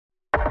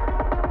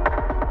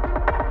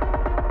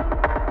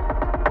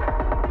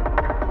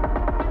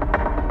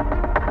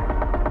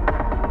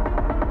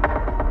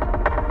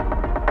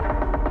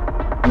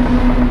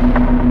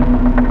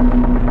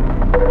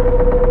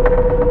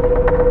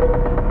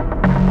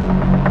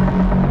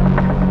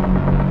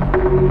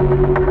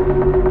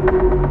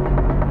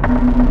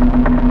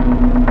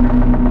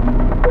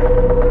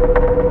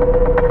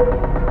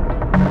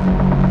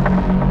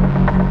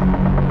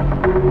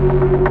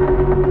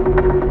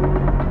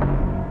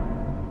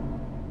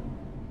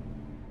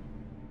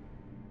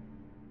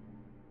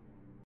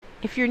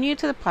If you're new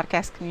to the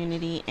podcast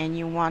community and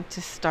you want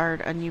to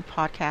start a new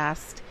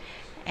podcast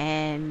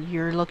and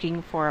you're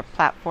looking for a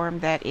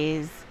platform that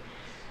is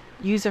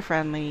user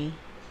friendly,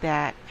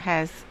 that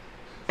has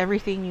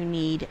everything you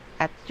need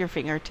at your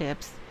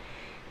fingertips,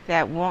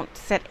 that won't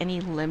set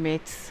any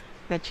limits,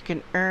 that you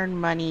can earn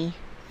money,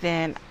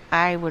 then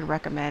I would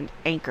recommend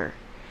Anchor.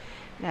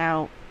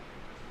 Now,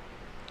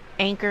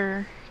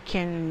 Anchor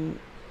can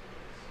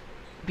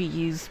be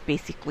used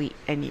basically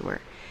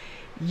anywhere.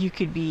 You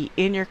could be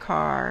in your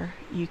car,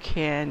 you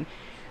can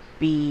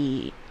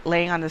be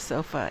laying on the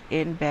sofa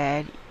in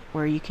bed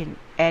where you can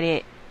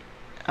edit,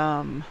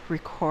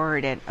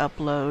 record, and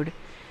upload.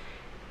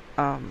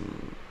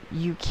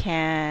 You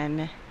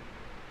can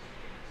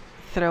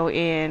throw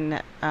in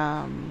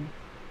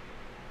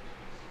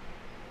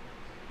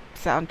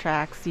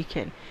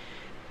soundtracks.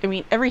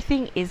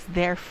 Everything is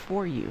there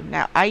for you.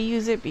 Now, I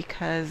use it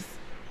because,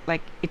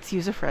 it's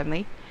user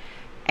friendly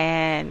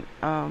and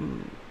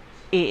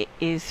it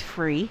is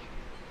free,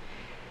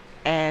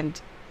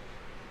 and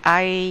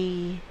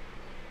I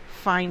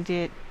find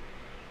it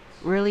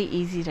really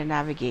easy to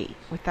navigate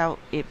without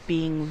it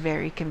being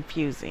very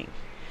confusing.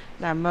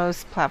 Now,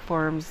 most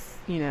platforms,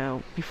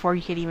 before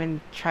you can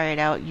even try it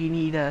out, you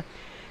need to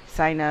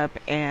sign up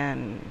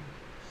and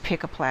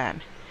pick a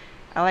plan.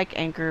 I like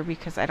Anchor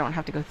because I don't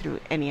have to go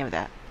through any of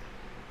that.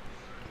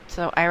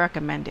 So I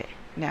recommend it.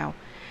 Now,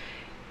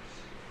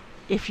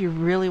 if you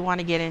really want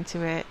to get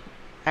into it,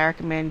 I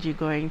recommend you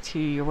going to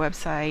your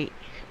website,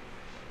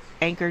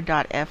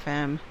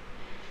 anchor.fm,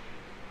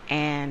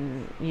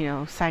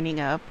 and, signing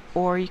up.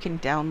 Or you can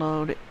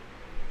download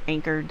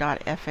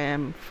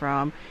anchor.fm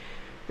from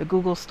the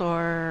Google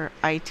Store,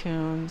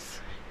 iTunes,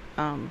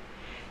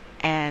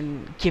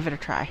 and give it a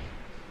try.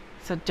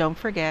 So don't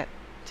forget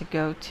to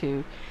go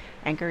to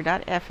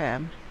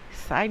anchor.fm,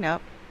 sign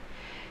up,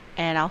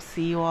 and I'll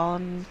see you all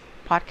in the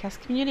podcast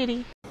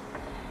community.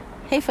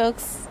 Hey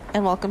folks,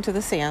 and welcome to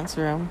the Seance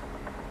Room.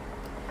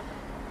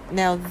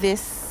 Now,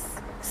 this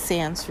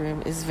Seance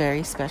Room is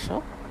very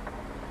special.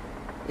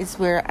 It's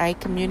where I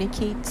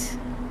communicate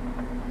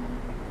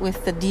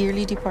with the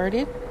dearly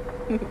departed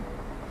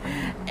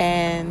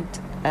and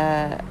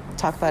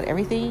talk about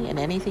everything and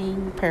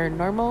anything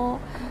paranormal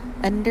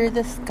under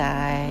the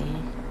sky.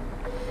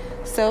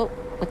 So,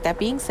 with that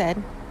being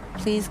said,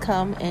 please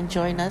come and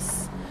join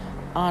us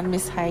on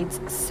Miss Hyde's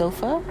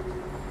sofa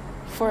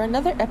for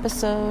another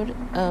episode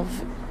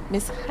of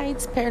Miss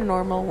Hyde's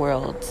Paranormal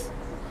World.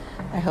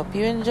 I hope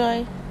you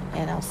enjoy,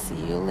 and I'll see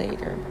you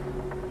later.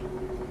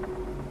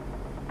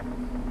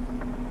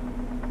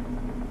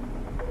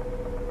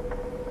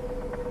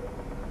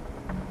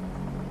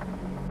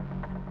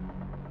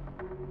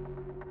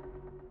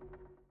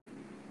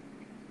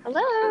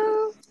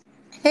 Hello.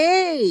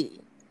 Hey!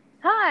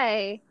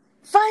 Hi.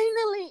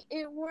 Finally,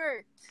 it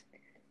worked!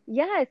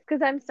 Yes,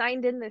 because I'm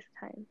signed in this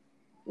time.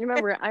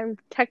 Remember, I'm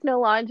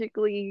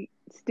technologically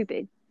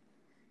stupid.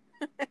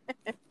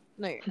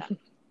 No, you're not.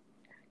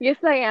 Yes,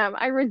 I am.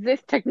 I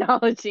resist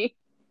technology.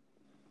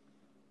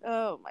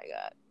 Oh my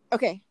god.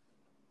 Okay,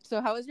 so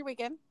how was your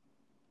weekend?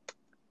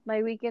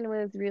 My weekend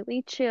was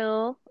really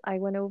chill. I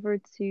went over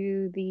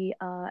to the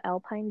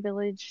Alpine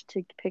Village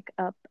to pick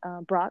up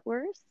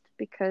bratwurst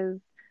because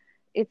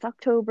it's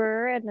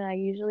October and I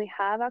usually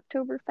have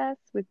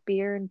Oktoberfest with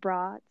beer and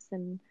brats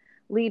and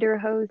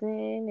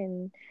lederhosen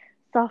and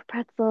soft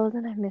pretzels,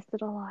 and I missed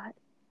it a lot.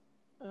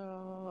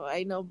 Oh,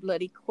 I know,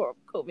 bloody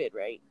COVID,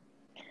 right?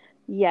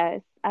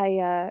 Yes,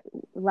 I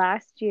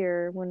last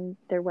year when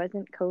there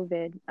wasn't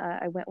COVID,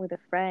 I went with a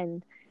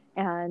friend,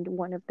 and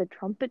one of the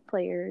trumpet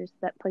players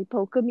that play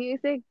polka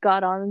music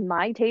got on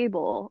my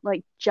table,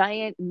 like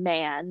giant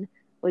man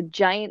with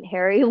giant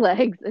hairy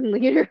legs and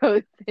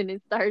lederhosen,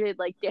 and started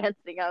like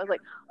dancing. I was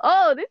like,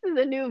 "Oh, this is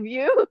a new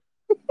view."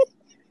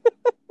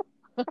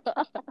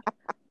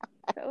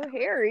 So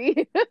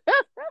hairy.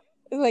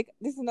 Like,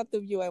 this is not the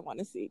view I want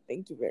to see.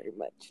 Thank you very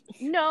much.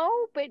 No,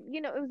 but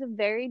it was a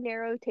very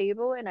narrow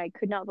table, and I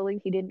could not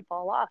believe he didn't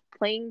fall off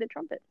playing the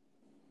trumpet.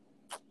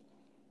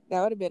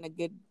 That would have been a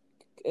good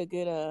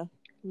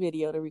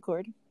video to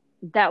record.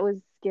 That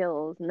was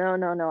skills. No,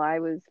 no, no. I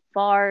was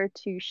far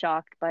too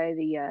shocked by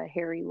the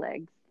hairy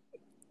legs.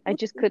 I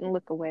just couldn't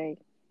look away.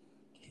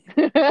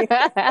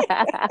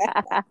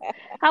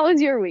 How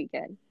was your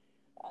weekend?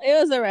 It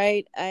was all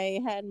right.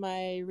 I had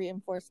my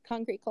reinforced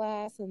concrete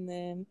class, and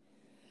then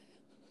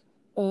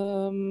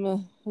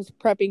was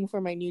prepping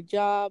for my new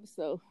job.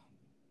 So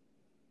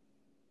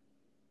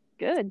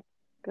Good.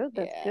 Good.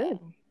 That's yeah, good.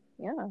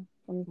 Yeah. I'm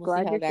we'll see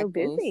glad how you're so that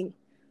goes. busy.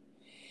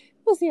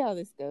 We'll see how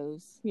this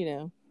goes.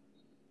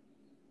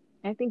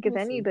 I think if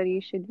We'll see.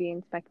 anybody should be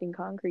inspecting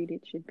concrete,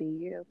 it should be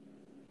you.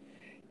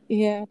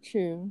 Yeah,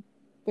 true.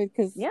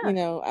 Because Yeah.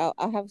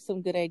 I'll have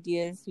some good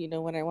ideas.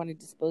 When I want to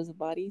dispose of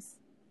bodies.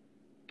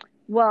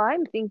 Well,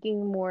 I'm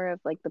thinking more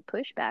of like the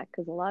pushback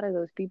because a lot of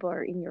those people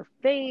are in your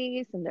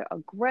face and they're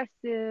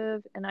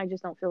aggressive, and I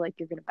just don't feel like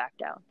you're going to back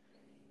down.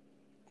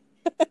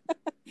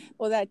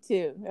 Well, that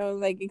too. I was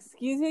like,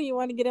 excuse me, you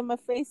want to get in my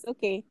face?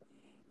 Okay,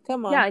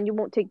 come on. Yeah, and you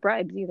won't take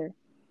bribes either.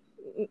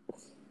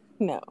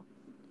 No.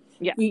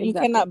 Yeah, You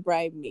exactly. cannot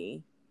bribe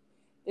me.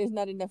 There's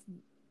not enough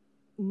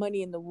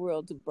money in the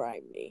world to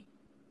bribe me.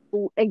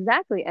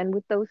 Exactly. And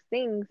with those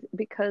things,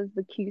 because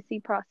the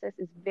QC process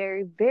is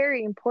very,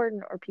 very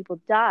important or people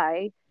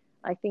die,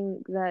 I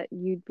think that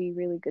you'd be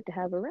really good to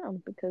have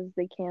around because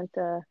they can't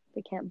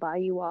buy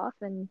you off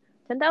and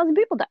 10,000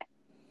 people die.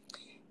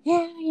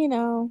 Yeah,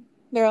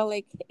 they're all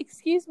like,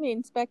 "Excuse me,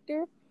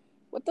 Inspector,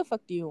 what the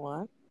fuck do you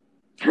want?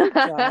 Do your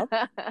job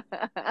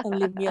and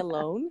leave me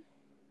alone.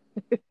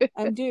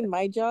 I'm doing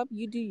my job.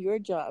 You do your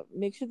job.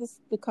 Make sure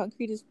the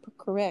concrete is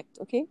correct.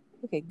 Okay?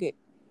 Okay, good."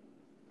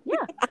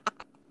 Yeah.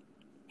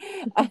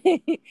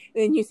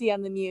 Then you see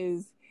on the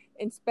news,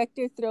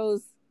 inspector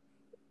throws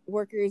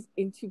workers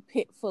into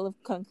pit full of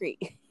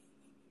concrete.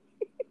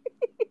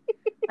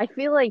 I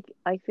feel like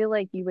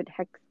you would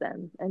hex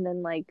them and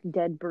then like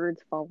dead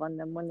birds fall on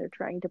them when they're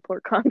trying to pour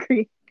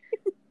concrete.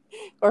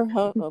 Or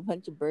a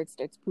bunch of birds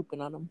starts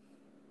pooping on them.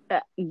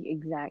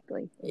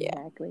 Exactly. Yeah.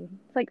 Exactly.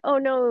 It's like, oh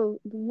no,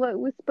 what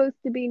was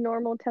supposed to be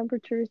normal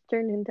temperatures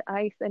turned into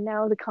ice and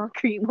now the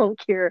concrete won't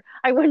cure.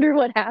 I wonder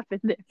what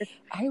happened there.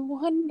 I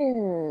wonder.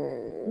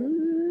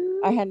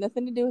 Mm. I had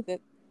nothing to do with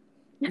it.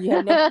 You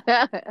have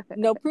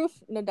no proof,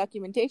 no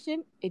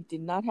documentation. It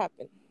did not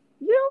happen.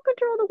 You don't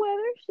control the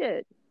weather,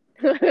 shit.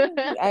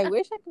 I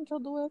wish I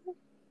controlled the weather.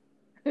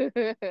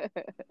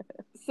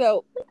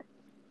 So,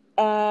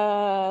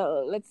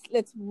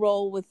 let's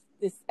roll with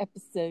this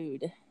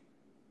episode.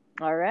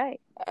 All right.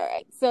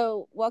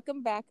 So,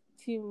 welcome back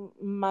to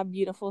my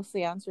beautiful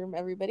seance room,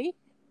 everybody.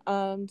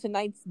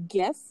 Tonight's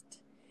guest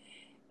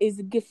is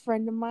a good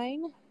friend of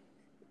mine,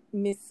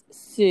 Miss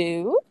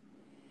Sue.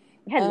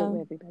 Hello,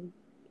 everybody.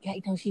 Yeah,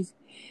 I know she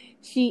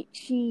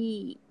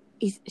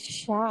is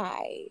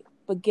shy,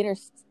 but get her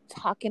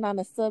talking on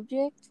a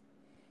subject.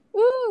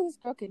 Ooh, this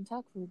girl can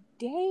talk for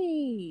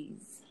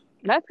days.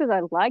 That's because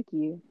I like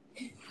you.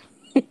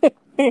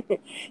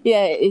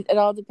 Yeah, it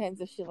all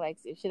depends if she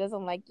likes you. If she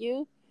doesn't like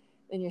you,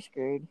 then you're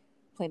screwed.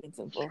 Plain and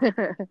simple.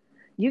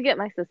 You get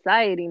my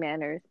society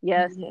manners.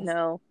 Yes.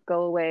 No,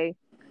 go away.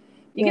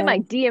 You get my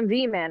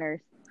DMV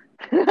manners.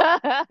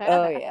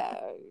 Oh,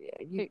 yeah.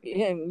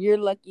 You're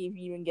lucky if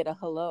you even get a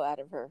hello out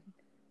of her.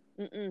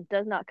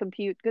 Does not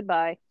compute.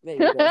 Goodbye. There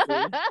you go.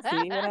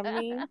 See what I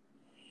mean?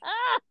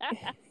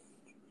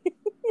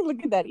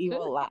 Look at that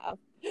evil laugh.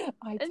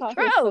 I taught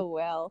her so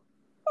well.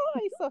 Oh,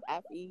 I'm so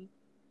happy.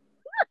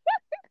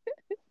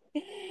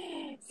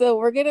 So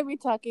we're going to be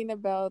talking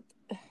about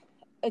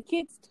a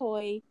kid's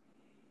toy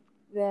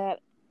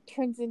that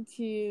turns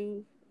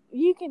into,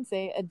 you can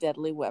say, a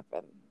deadly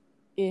weapon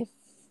if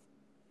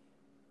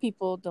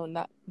people do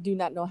not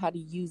know how to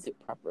use it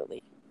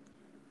properly.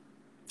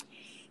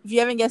 If you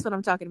haven't guessed what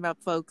I'm talking about,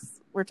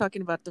 folks, we're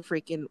talking about the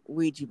freaking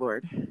Ouija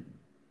board.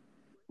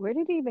 Where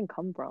did it even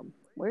come from?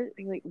 Where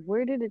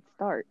did it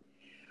start?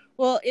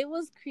 Well, it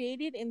was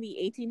created in the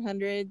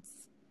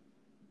 1800s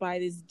by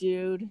this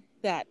dude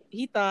that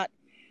he thought,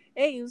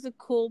 hey, it was a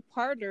cool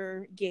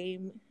parlor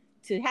game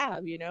to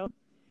have,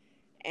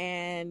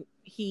 and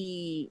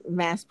he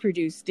mass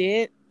produced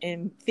it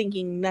and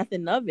thinking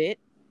nothing of it.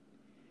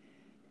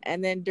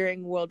 And then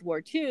during World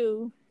War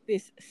II,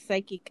 this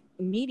psychic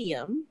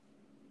medium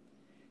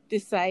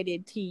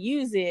decided to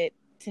use it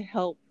to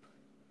help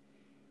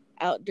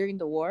out during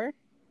the war,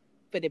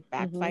 but it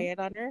backfired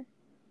on her.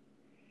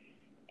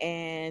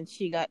 And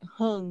she got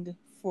hung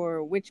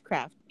for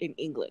witchcraft in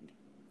England.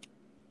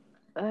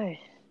 Ugh.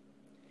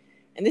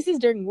 And this is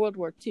during World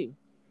War II.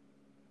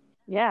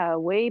 Yeah,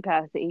 way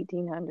past the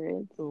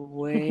 1800s.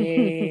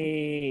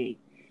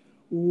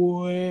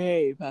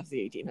 Way past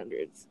the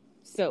 1800s.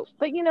 So,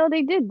 but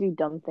they did do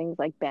dumb things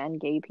like ban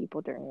gay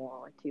people during World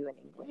War II in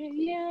England.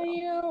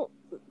 Yeah,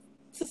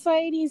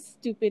 society is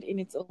stupid in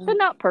its own. But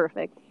not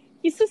perfect.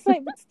 It's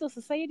society, but still,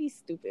 society is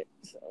stupid.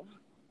 So.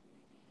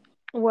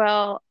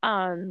 Well,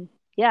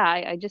 yeah,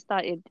 I just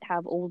thought it'd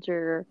have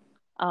older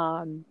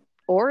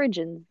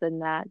origins than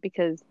that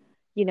because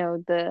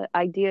the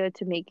idea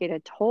to make it a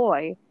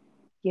toy,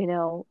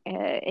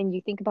 and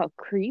you think about how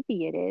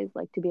creepy it is,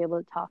 like to be able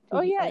to talk to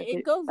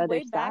it goes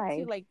way side. back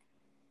to like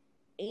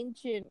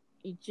ancient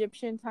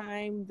Egyptian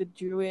time, the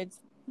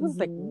Druids. It was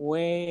like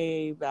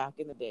way back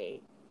in the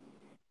day.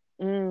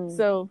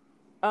 So,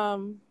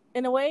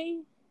 in a way,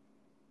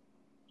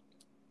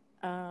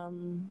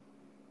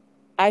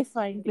 I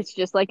find it's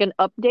just like an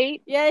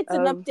update. Yeah, it's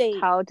an update.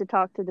 How to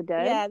talk to the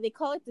dead. Yeah, they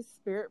call it the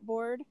spirit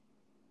board.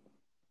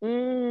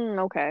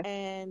 Okay.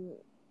 And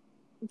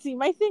see,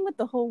 my thing with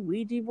the whole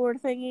Ouija board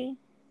thingy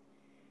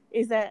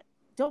is that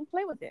don't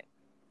play with it.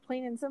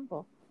 Plain and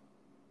simple.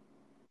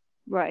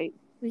 Right.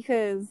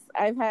 Because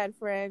I've had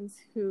friends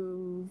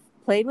who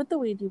played with the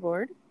Ouija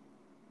board.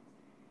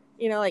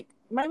 Like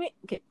my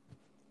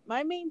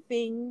main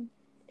thing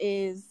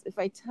is if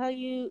I tell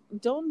you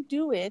don't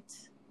do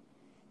it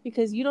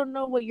because you don't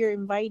know what you're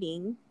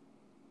inviting,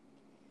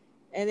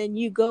 and then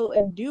you go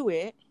and do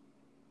it,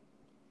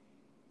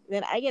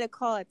 then I get a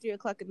call at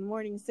 3:00 in the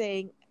morning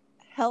saying,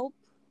 "Help!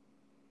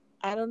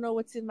 I don't know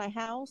what's in my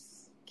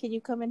house. Can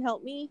you come and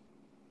help me?"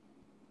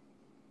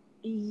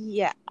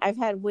 Yeah, I've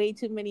had way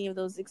too many of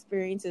those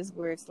experiences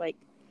where it's like,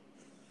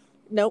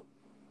 nope,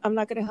 I'm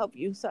not going to help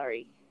you.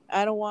 Sorry.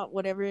 I don't want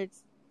whatever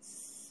it's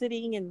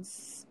sitting and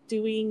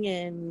stewing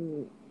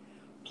and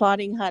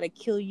plotting how to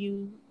kill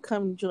you.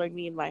 Come join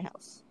me in my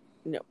house.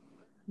 No.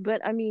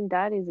 But I mean,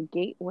 that is a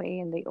gateway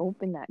and they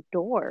open that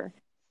door.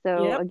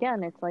 So Yep.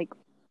 again, it's like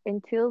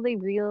until they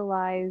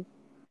realize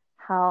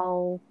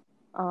how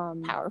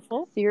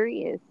Powerful.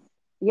 serious,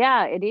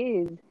 yeah, it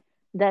is,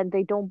 that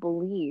they don't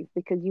believe,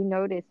 because you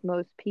notice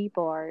most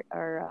people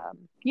are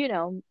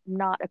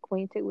not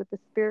acquainted with the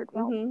spirit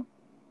realm.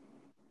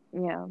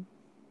 Mm-hmm. Yeah.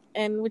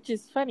 And which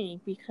is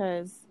funny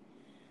because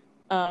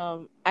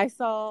I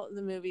saw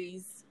the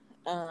movies,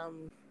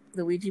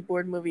 the Ouija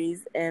board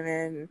movies, and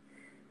then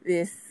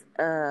this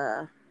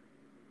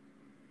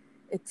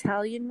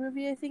Italian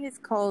movie, I think it's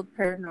called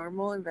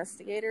Paranormal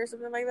Investigator or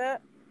something like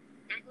that.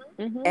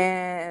 Mhm.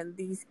 And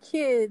these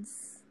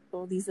kids,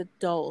 well, these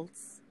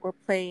adults, were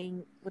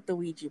playing with the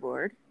Ouija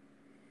board,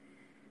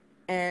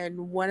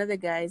 and one of the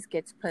guys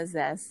gets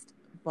possessed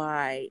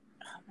by,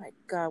 oh my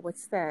god,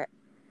 what's that?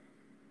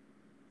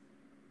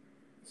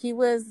 He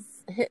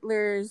was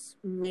Hitler's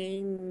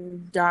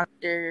main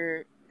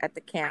doctor at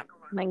the camp.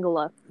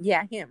 Mangala.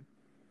 Yeah, him.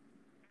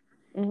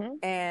 Mhm.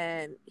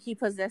 And he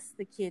possessed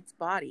the kid's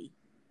body.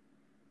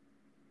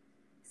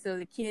 So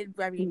the kid,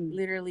 I mean, Mm.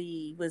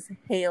 literally was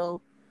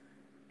hail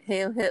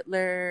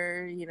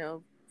Hitler,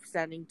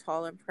 standing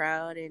tall and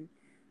proud and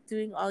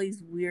doing all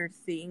these weird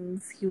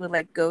things. He would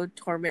like go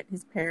torment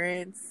his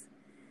parents.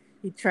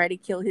 He'd try to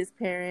kill his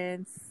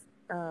parents.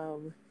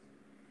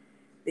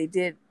 They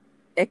did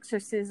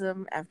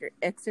exorcism after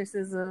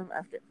exorcism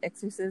after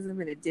exorcism,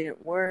 and it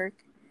didn't work.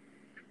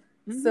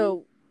 Mhm.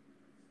 So,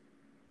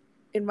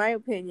 in my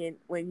opinion,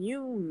 when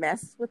you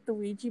mess with the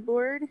Ouija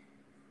board,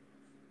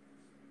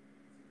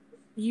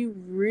 you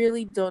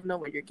really don't know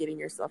what you're getting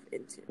yourself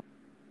into.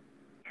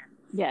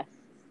 Yes.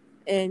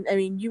 And I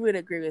mean, you would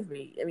agree with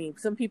me. I mean,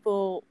 some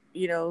people,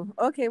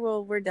 okay,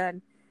 well, we're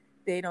done.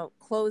 They don't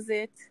close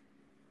it.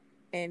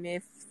 And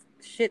if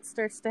shit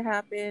starts to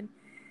happen,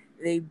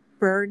 they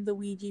burn the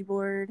Ouija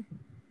board.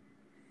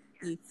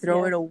 You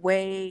throw it Yes.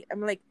 away.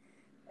 I'm like,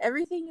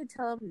 everything you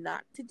tell them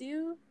not to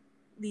do,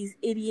 these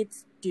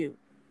idiots do.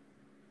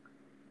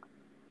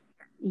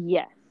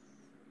 Yes.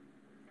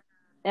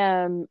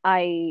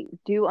 I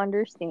do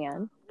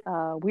understand.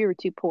 We were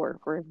too poor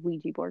for a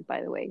Ouija board,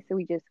 by the way, so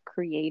we just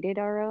created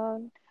our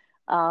own.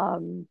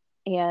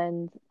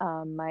 And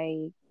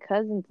my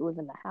cousins live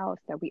in the house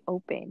that we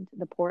opened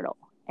the portal.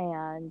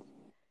 And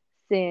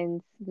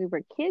since we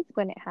were kids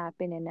when it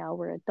happened and now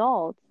we're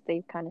adults,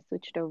 they've kind of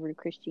switched over to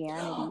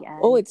Christianity,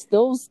 Oh, and it's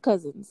those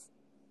cousins.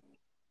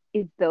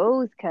 it's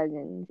those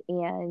cousins.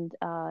 And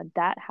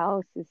that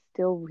house is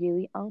still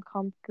really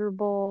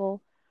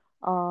uncomfortable.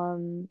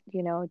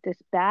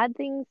 Just bad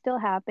things still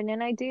happen,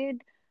 and I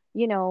did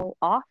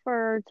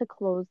offer to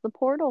close the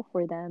portal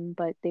for them,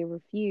 but they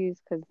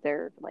refused because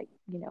they're like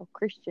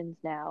Christians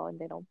now,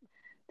 and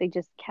they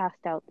just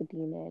cast out the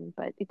demon,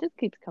 but it just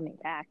keeps coming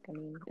back. I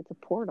mean, it's a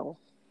portal.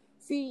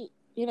 See,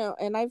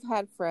 and I've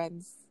had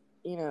friends,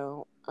 this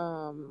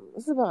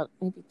is about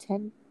maybe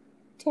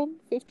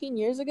 15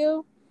 years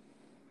ago.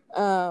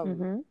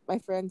 Mm-hmm. My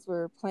friends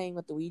were playing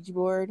with the Ouija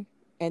board,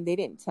 and they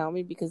didn't tell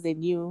me because they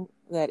knew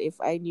that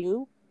if I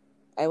knew,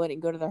 I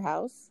wouldn't go to their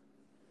house.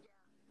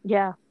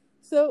 Yeah.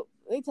 So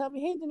they tell me,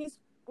 hey, Denise,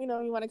 you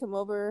want to come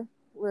over?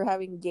 We're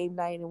having game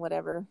night and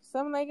whatever. So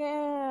I'm like,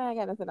 I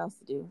got nothing else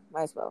to do.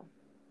 Might as well.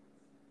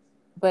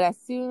 But as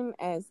soon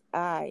as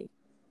I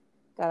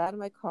got out of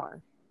my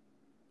car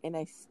and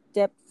I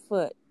stepped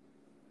foot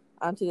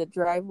onto the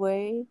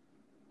driveway,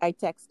 I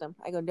text them.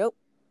 I go, nope,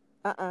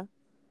 you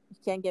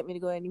can't get me to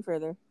go any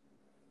further.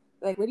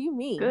 Like, what do you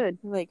mean? Good.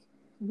 I'm like,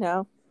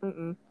 no,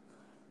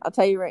 I'll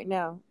tell you right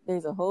now,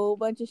 there's a whole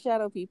bunch of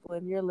shadow people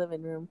in your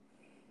living room,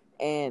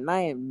 and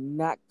I am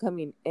not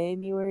coming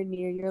anywhere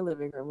near your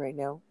living room right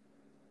now.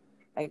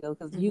 I go,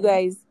 because you Mm-hmm.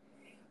 guys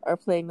are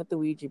playing with the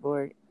Ouija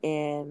board,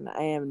 and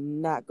I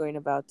am not going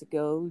about to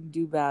go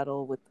do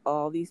battle with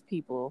all these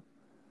people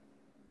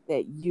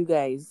that you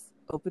guys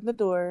open the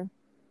door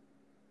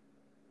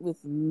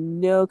with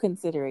no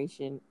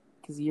consideration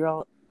because you're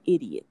all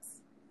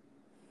idiots.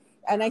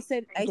 And I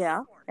said,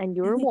 Yeah. And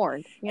you were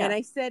warned. and Yeah.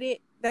 I said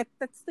it.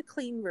 That's the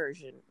clean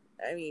version.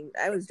 I mean,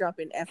 I was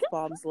dropping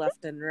F-bombs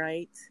left and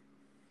right,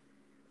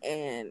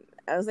 and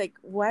I was like,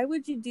 "Why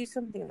would you do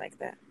something like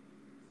that?"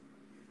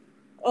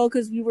 Oh,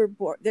 because we were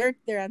bored. Their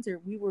answer: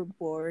 we were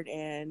bored,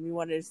 and we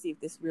wanted to see if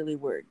this really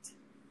worked.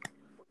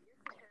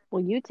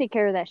 Well, you take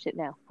care of that shit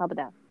now. How about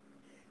that?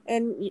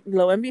 And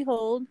lo and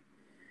behold,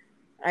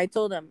 I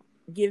told them,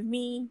 "Give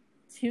me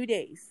 2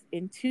 days.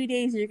 In 2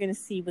 days, you're gonna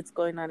see what's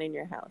going on in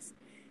your house.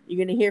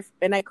 You're gonna hear."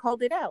 And I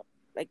called it out,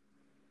 like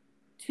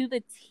to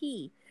the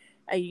T.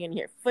 You're gonna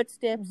hear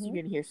footsteps. Mm-hmm.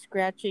 You're gonna hear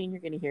scratching.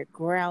 You're gonna hear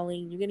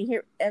growling. You're gonna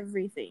hear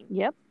everything.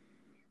 Yep.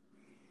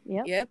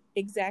 Yep. Yep,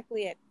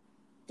 exactly at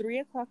 3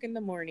 o'clock in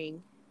the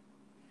morning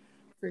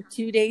for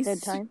 2 days.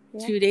 Bedtime.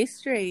 Yeah. 2 days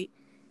straight.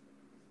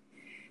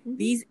 Mm-hmm.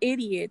 These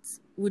idiots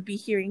would be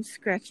hearing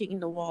scratching in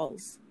the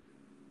walls.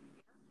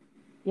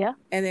 Yeah.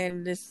 And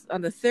then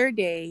on the third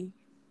day,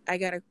 I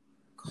got a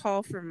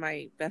call from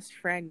my best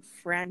friend,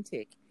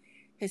 frantic,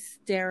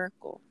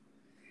 hysterical.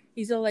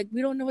 He's all like,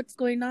 we don't know what's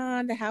going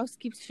on. The house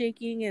keeps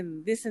shaking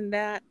and this and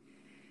that.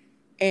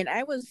 And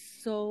I was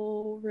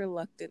so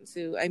reluctant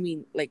to, I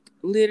mean, like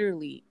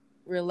literally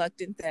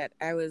reluctant that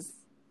I was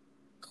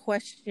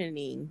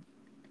questioning,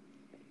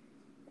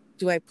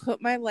 do I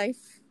put my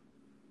life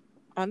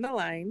on the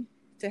line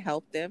to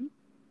help them?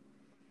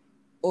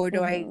 Or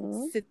do I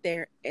sit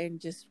there and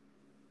just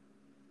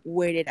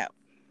wait it out?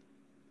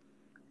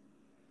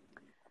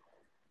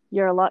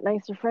 You're a lot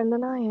nicer friend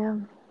than I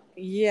am.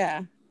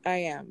 Yeah, I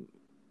am.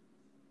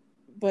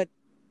 But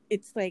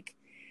it's like,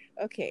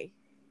 okay,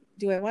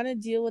 do I want to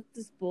deal with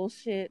this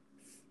bullshit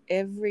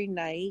every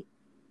night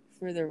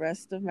for the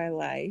rest of my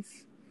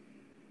life?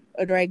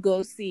 Or do I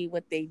go see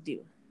what they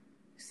do?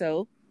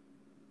 So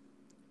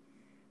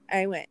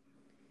I went.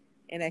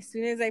 And as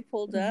soon as I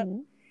pulled up,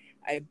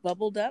 I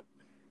bubbled up.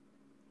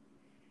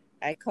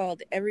 I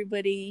called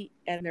everybody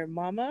and their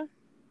mama.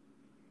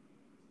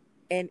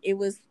 And it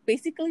was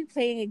basically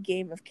playing a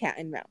game of cat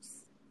and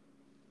mouse.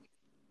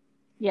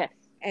 Yes.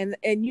 And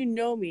you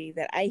know me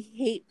that I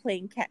hate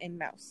playing cat and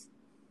mouse.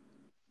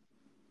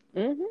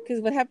 Because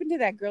what happened to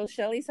that girl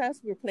Shelly's house?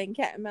 We were playing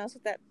cat and mouse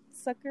with that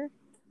sucker.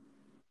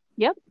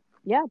 Yep.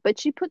 Yeah, but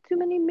she put too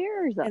many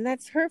mirrors up. And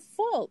that's her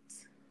fault.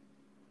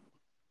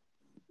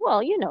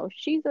 Well, you know,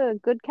 she's a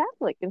good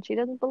Catholic and she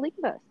doesn't believe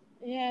us.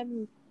 Yeah,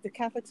 and the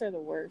Catholics are the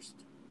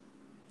worst.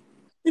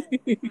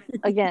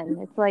 Again,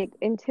 it's like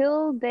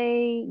until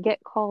they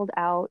get called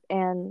out,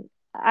 and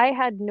I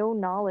had no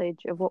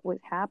knowledge of what was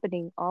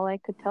happening. All I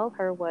could tell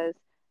her was,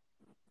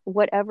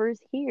 whatever's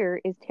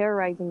here is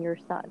terrorizing your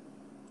son.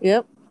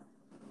 Yep.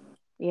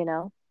 You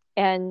know?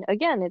 And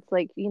again, it's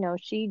like, you know,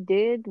 she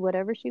did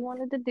whatever she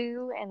wanted to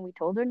do, and we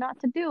told her not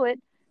to do it.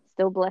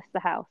 Still bless the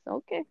house.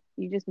 Okay.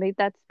 You just made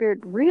that spirit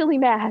really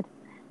mad.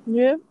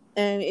 Yep.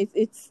 And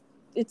it's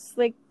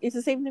like, it's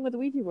the same thing with the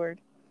Ouija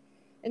board.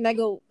 And I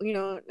go, you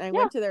know, I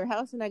went to their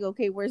house and I go,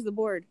 okay, where's the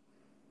board?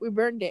 We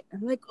burned it.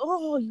 I'm like,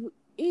 oh, you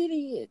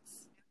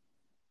idiots.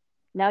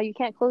 Now you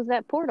can't close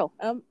that portal.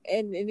 And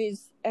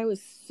I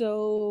was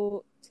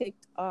so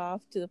ticked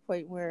off to the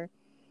point where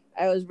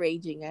I was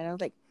raging. And I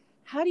was like,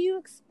 how do you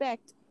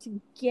expect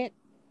to get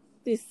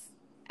this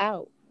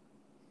out?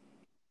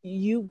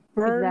 You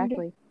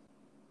burned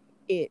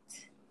it.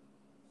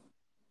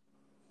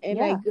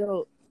 And I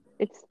go,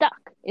 it's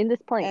stuck in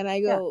this plane. And I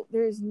go,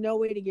 there's no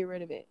way to get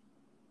rid of it.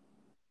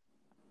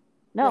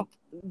 No. Like,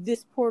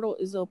 this portal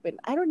is open.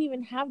 I don't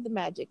even have the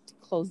magic to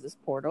close this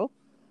portal.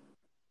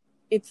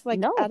 It's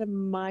like out of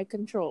my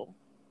control.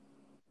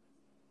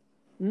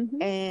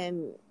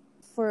 And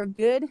for a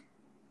good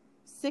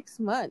 6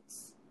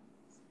 months,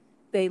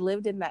 they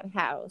lived in that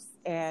house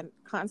and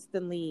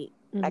constantly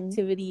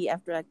activity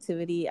after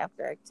activity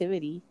after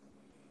activity.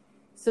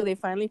 So they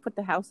finally put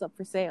the house up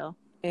for sale.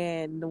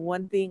 And the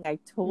one thing I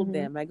told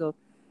them, I go,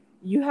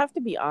 you have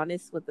to be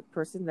honest with the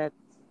person that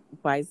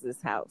buys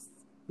this house.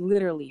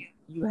 Literally,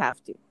 you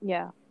have to.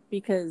 Yeah.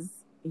 Because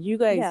you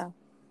guys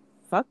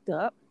fucked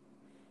up.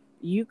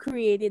 You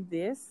created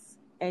this,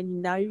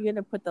 and now you're going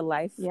to put the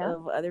life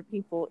of other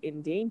people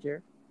in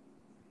danger.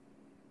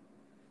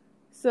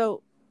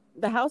 So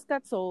the house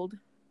got sold,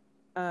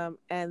 and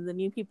the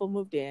new people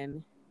moved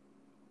in,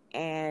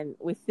 and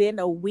within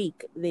a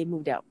week, they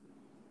moved out.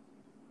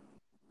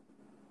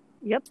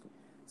 Yep.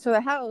 So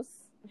the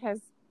house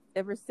has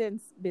ever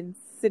since been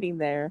sitting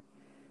there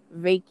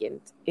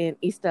vacant in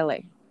East LA.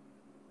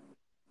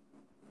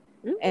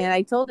 And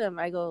I told him,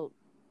 I go,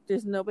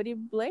 there's nobody to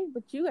blame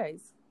but you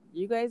guys.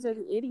 You guys are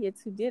the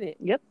idiots who did it.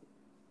 Yep.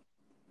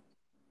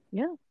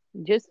 Yeah.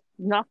 Just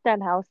knock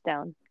that house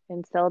down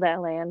and sell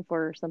that land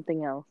for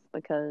something else,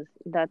 because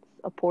that's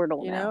a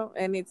portal you now. know?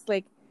 And it's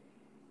like,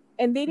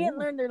 and they didn't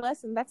learn their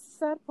lesson. That's the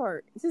sad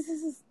part. This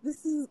is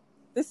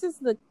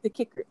the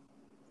kicker.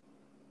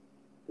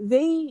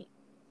 They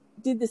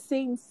did the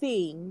same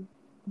thing,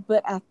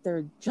 but at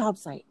their job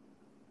site.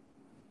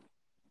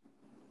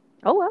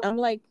 Oh, well. I'm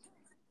like,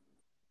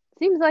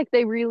 seems like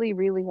they really,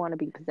 really want to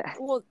be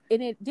possessed. Well,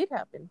 and it did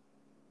happen.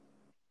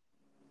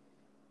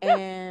 Yeah.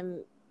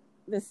 And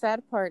the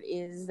sad part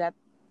is that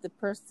the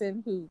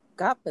person who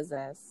got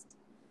possessed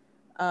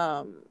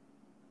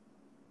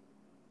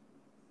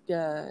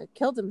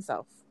killed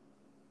himself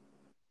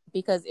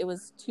because it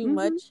was too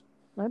much.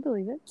 I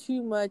believe it.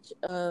 Too much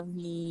of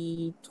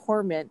the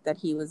torment that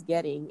he was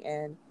getting,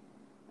 and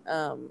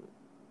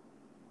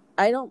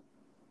I don't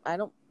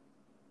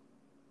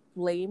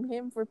blame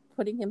him for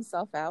putting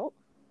himself out.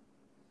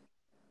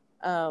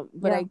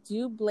 But I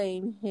do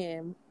blame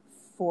him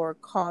for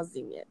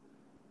causing it.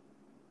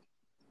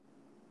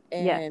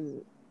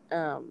 And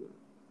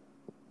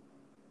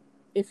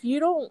if you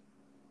don't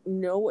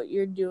know what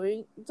you're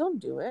doing, don't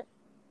do it.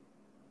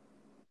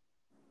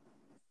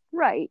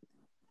 Right.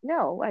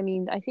 No, I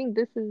mean, I think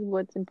this is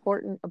what's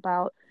important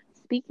about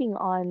speaking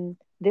on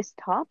this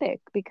topic,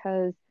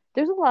 because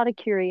there's a lot of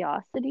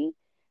curiosity,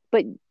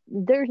 but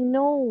there's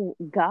no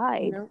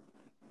guide No,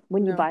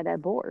 when you no. buy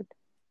that board.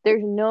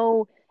 There's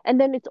no, and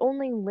then it's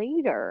only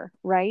later,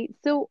 right?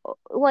 So,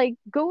 like,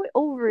 go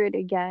over it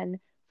again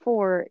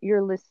for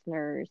your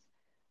listeners.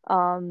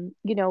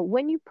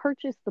 When you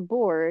purchase the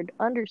board,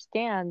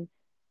 understand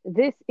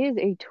this is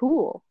a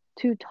tool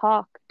to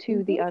talk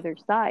to the Mm-hmm. other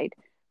side.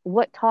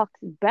 What talks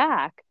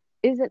back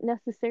isn't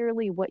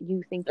necessarily what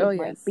you think Oh it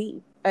might yes.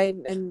 be.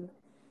 And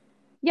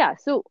Yeah,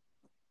 so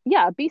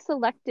yeah, be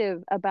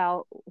selective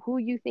about who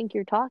you think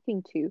you're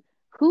talking to.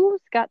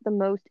 Who's got the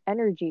most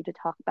energy to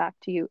talk back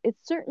to you? It's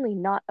certainly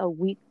not a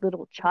weak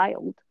little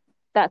child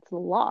that's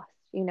lost.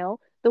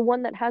 The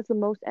one that has the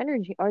most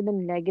energy are the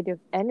negative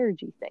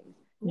energy things,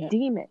 yeah.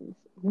 demons,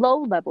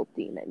 low level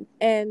demons.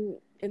 And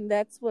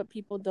that's what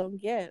people don't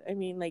get. I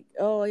mean, like,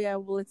 oh yeah,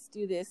 well, let's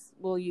do this.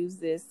 We'll use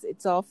this.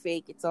 It's all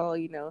fake. It's all,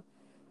 your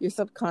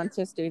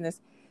subconscious doing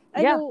this.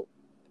 I Yeah, know.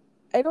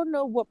 I don't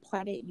know what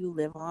planet you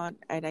live on,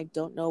 and I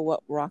don't know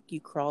what rock you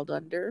crawled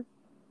under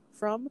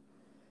from,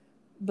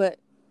 but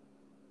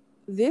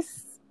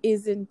this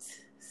isn't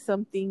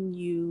something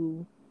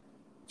you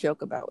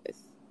joke about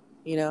with.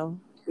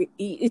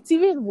 It's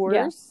even yeah,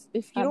 worse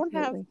if you don't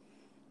have absolutely.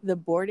 the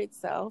board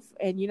itself,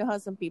 and you know how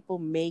some people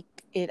make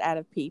it out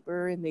of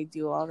paper and they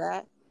do all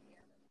that.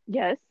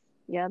 Yes,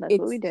 yeah, that's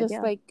what It's we did. just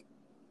Yeah. like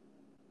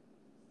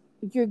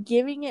you're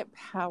giving it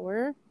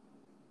power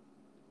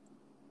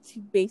to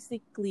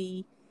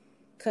basically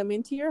come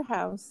into your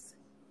house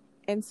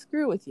and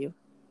screw with you,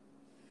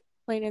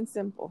 plain and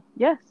simple.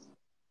 Yes.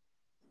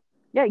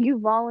 Yeah, you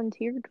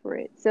volunteered for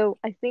it. So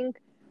I think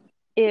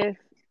if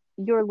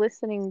you're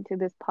listening to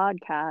this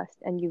podcast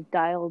and you've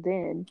dialed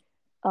in,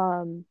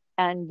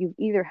 and you've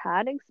either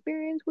had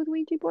experience with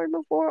Ouija board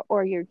before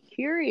or you're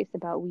curious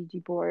about Ouija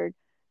board,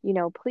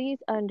 please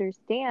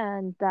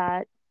understand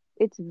that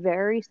it's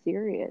very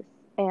serious.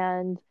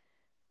 And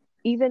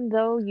even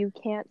though you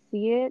can't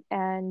see it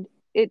and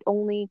it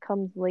only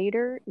comes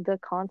later, the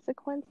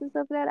consequences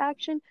of that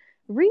action,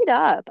 read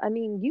up. I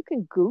mean, you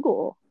can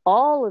Google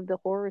all of the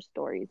horror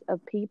stories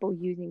of people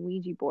using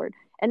Ouija board,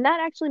 and that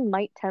actually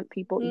might tempt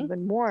people Hmm?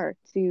 even more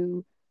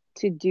to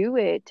do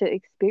it, to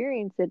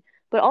experience it.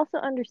 But also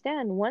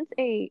understand once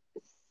a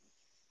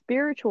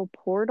spiritual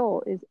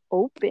portal is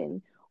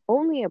open,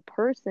 only a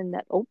person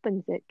that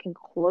opens it can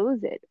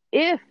close it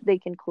if they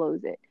can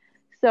close it.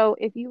 So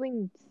if you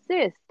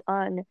insist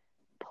on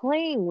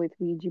playing with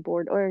Ouija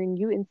board or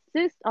you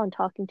insist on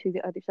talking to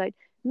the other side,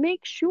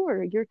 make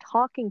sure you're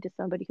talking to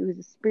somebody who is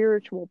a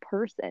spiritual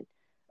person,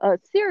 a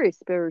serious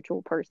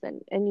spiritual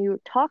person, and you're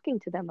talking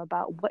to them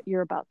about what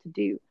you're about to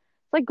do.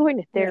 It's like going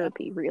to Yeah.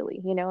 therapy,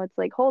 really. It's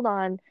like, hold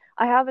on,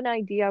 I have an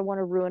idea. I want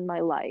to ruin my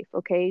life.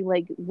 Okay.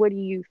 Like, what do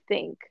you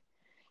think?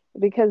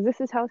 Because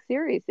this is how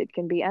serious it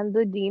can be. And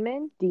the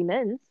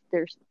demons,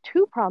 there's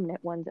two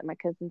prominent ones at my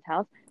cousin's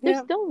house. They're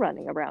Yeah. still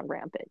running around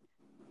rampant,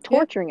 Yep.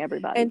 torturing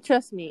everybody. And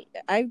trust me,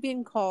 I've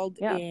been called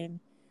Yeah, in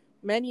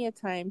many a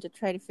time to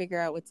try to figure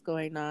out what's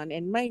going on.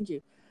 And mind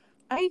you,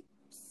 I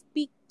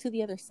speak to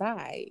the other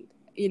side.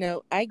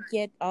 I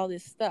get all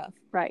this stuff.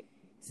 right.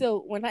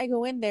 So when I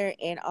go in there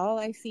and all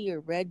I see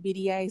are red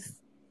beady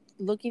eyes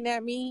looking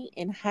at me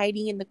and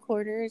hiding in the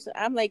corners,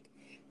 I'm like,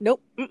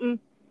 nope, mm-mm.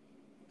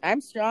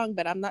 I'm strong,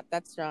 but I'm not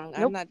that strong.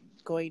 I'm Nope. not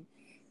going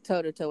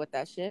toe to toe with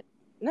that shit.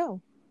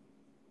 No.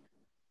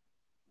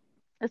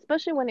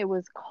 Especially when it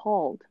was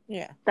called.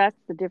 Yeah. That's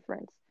the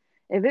difference.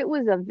 If it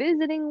was a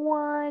visiting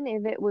one,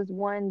 if it was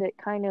one that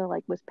kind of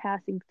like was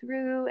passing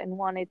through and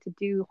wanted to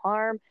do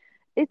harm,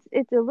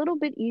 it's a little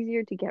bit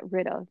easier to get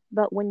rid of.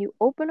 But when you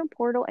open a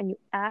portal and you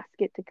ask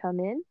it to come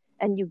in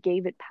and you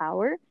gave it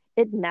power,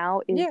 it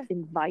now is Yeah.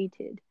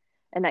 invited.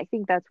 And I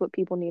think that's what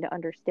people need to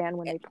understand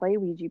when they play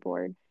Ouija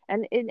board.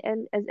 And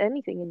as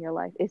anything in your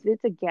life, if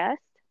it's a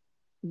guest,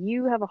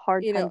 you have a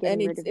hard time And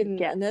getting rid of your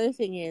guest. another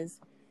thing is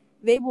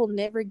they will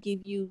never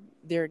give you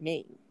their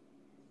name.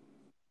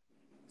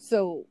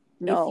 So if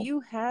No,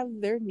 you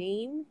have their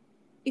name,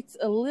 it's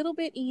a little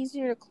bit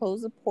easier to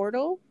close a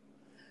portal,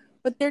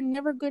 but they're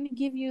never going to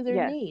give you their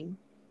yes, name.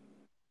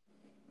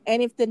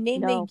 And if the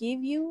name they no,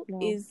 give you no.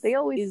 is They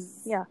always,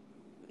 is yeah.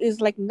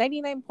 is like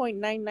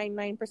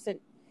 99.999%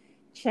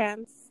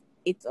 chance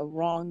it's a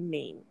wrong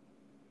name.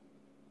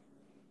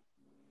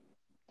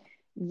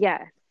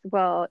 Yes.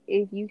 Well,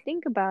 if you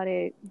think about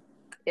it,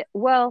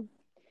 well,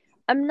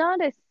 I'm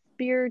not a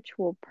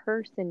spiritual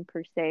person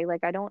per se.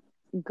 Like, I don't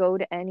go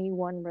to any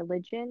one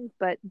religion,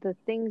 but the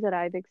things that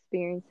I've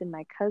experienced in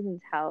my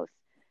cousin's house,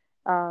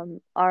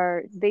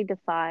 they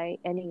defy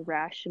any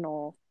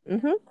rational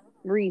Mhm.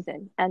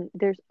 reason. And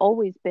there's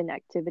always been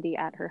activity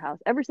at her house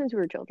ever since we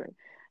were children.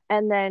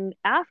 And then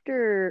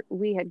after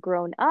we had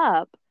grown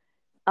up,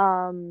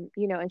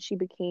 and she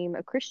became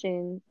a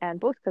Christian, and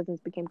both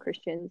cousins became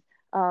Christians.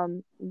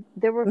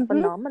 There were Mhm.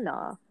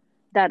 phenomena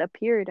that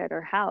appeared at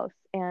our house,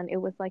 and it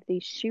was like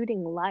these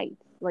shooting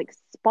lights, like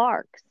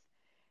sparks.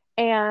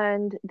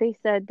 And they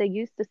said they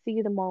used to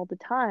see them all the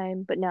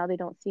time, but now they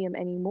don't see them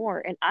anymore.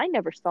 And I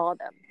never saw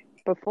them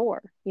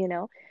before.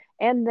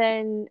 And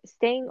then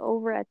staying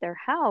over at their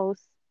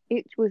house,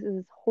 it was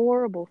this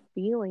horrible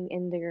feeling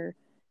in their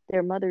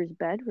mother's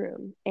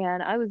bedroom.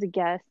 And I was a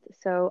guest,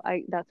 so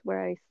I that's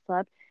where I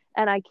slept.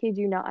 And I kid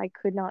you not, I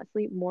could not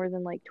sleep more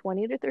than like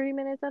 20 to 30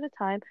 minutes at a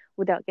time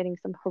without getting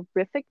some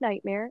horrific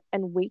nightmare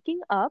and waking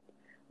up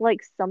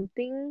like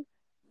something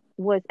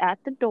was at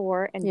the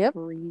door and Yep.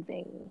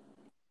 breathing.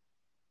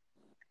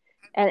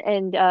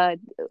 And I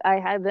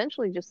had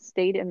eventually just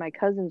stayed in my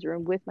cousin's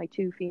room with my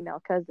two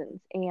female cousins,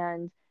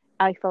 and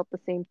I felt the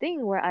same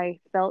thing where I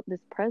felt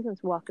this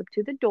presence walk up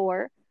to the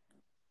door,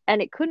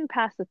 and it couldn't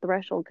pass the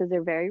threshold because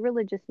they're very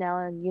religious now,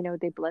 and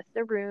they bless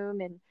their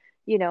room, and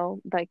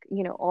like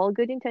all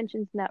good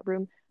intentions in that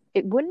room.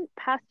 It wouldn't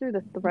pass through the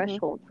Mm-hmm.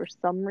 threshold for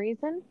some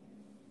reason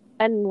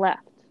and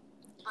left.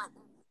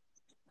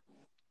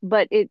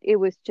 But it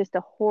was just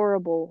a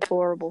horrible,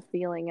 horrible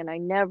feeling, and I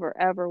never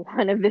ever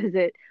want to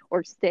visit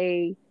or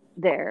stay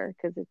there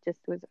because it just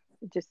was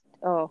just,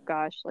 oh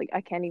gosh, like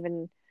I can't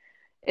even.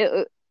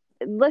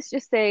 Let's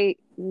just say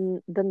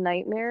the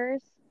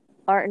nightmares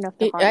aren't enough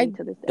to haunt me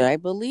to this day. I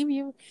believe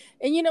you.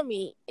 And you know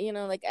me,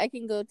 like I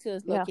can go to a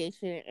Yeah.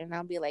 location and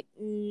I'll be like,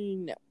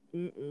 no,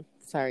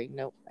 sorry,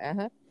 no,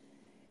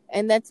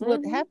 and that's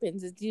what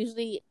happens. It's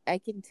usually I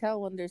can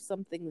tell when there's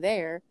something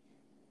there.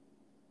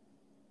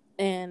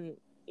 And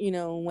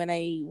when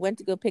I went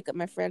to go pick up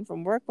my friend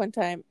from work one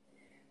time,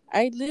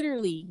 I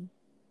literally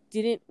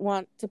didn't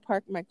want to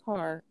park my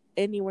car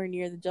anywhere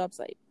near the job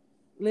site,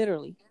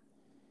 literally,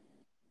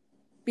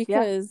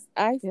 because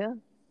I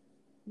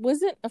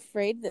wasn't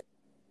afraid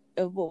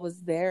of what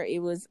was there. It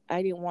was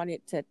I didn't want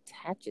it to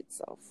attach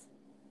itself.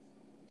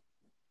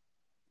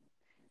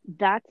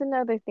 That's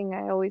another thing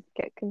I always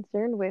get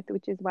concerned with,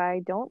 which is why I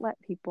don't let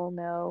people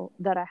know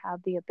that I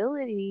have the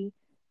ability,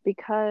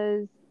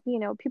 because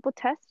people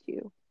test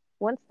you.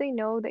 Once they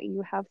know that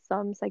you have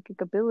some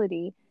psychic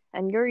ability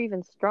and you're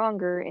even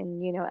stronger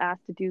and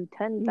asked to do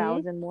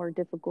 10,000 more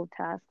difficult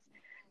tasks,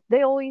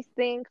 they always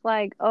think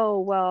like, oh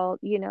well,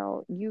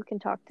 you can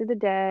talk to the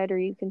dead or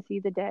you can see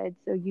the dead,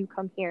 so you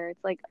come here.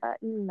 It's like,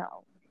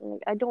 no,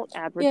 like, I don't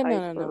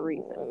advertise for a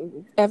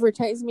reason.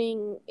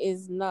 Advertising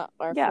is not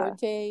our Yeah.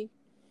 forte.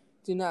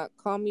 Do not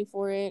call me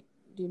for it.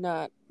 Do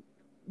not.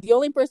 The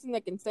only person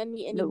that can send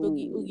me any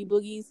oogie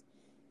boogies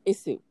is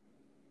Sue.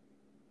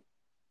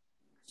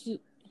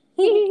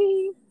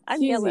 I'm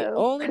She's yellow. the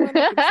only one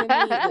that can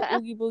send me the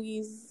oogie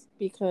boogies,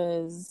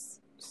 because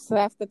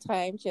half the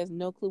time she has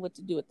no clue what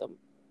to do with them.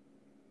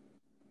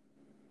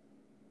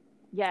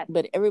 Yes.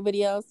 But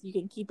everybody else, you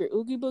can keep your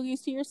oogie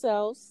boogies to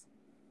yourselves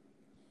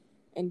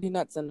and do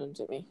not send them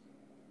to me.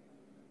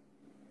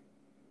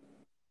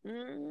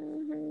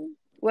 Mm-hmm.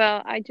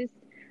 Well,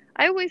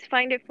 I always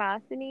find it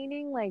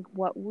fascinating, like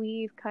what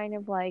we've kind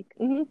of like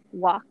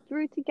walked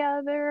through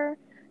together,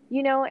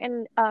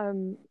 and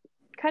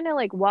kind of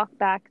like walk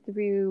back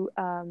through.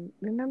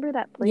 Remember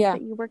that place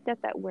that you worked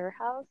at, that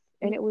warehouse,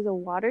 and it was a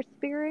water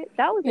spirit?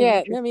 That was an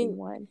interesting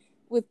one.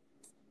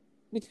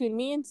 Between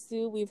me and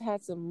Sue, we've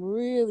had some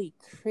really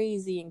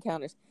crazy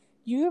encounters.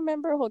 You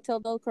remember Hotel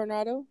Del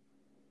Coronado?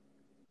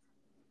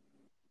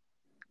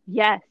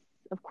 Yes,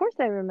 of course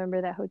I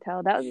remember that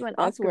hotel. That was when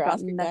Oscar where got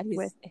Oscar messed got his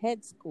with.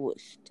 head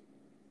squished.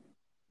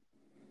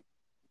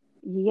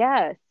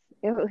 Yes,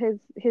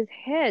 his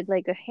head,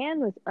 like a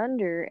hand was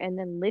under and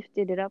then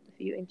lifted it up a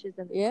few inches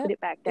and then put it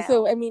back down.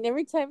 So I mean,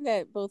 every time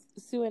that both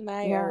Sue and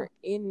I are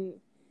in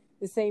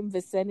the same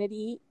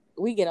vicinity,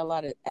 we get a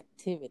lot of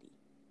activity.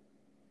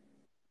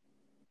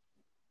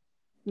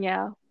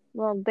 Yeah,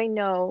 well, they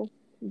know,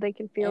 they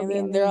can feel the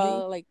energy. And they're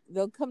all like,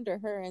 they'll come to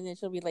her and then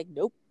she'll be like,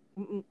 nope,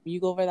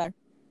 you go over there,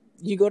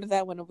 you go to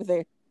that one over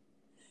there.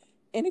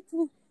 And it's,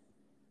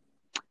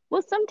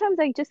 well, sometimes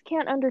I just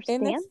can't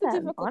understand and that's the them,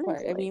 difficult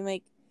honestly. part. I mean,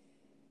 like,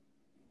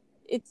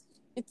 it's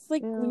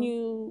like when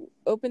you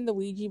open the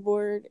Ouija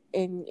board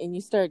and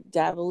you start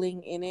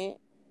dabbling in it,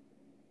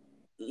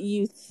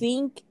 you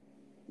think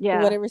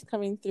whatever's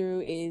coming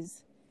through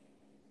is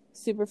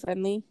super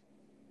friendly.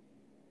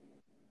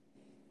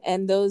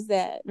 And those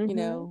that,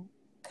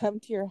 come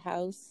to your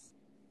house,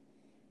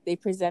 they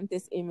present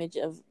this image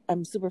of,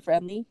 I'm super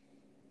friendly.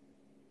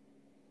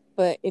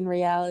 But in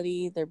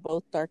reality, they're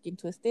both dark and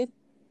twisted.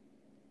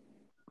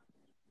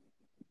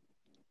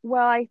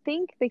 Well, I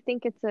think they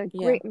think it's a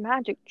great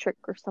magic trick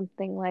or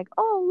something, like,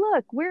 oh,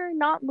 look, we're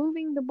not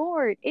moving the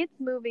board. It's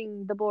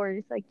moving the board.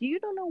 It's like, you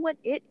don't know what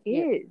it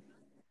is.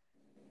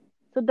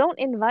 So don't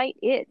invite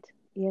it.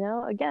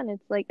 Again,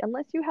 it's like,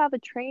 unless you have a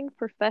trained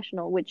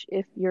professional, which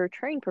if you're a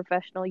trained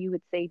professional, you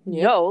would say,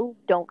 no,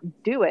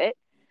 don't do it.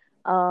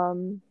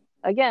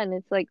 Again,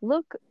 it's like,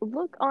 look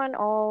on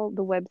all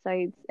the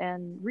websites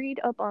and read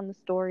up on the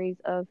stories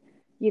of,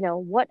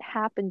 what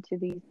happened to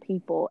these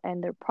people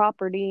and their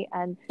property.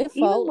 And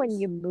even when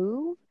you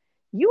move,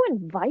 you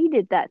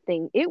invited that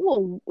thing. It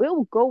will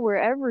go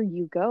wherever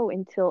you go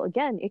until,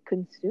 again, it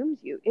consumes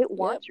you. It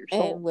wants your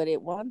soul. And what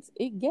it wants,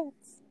 it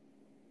gets.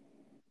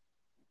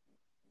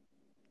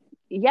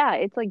 Yeah,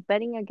 it's like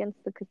betting against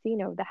the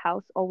casino. The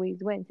house always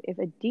wins. If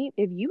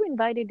you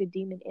invited a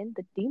demon in,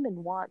 the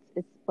demon wants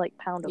its like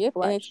pound of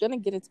flesh. And it's gonna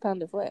get its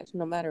pound of flesh,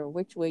 no matter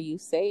which way you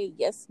say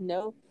yes,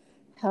 no.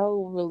 how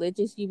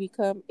religious you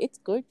become, it's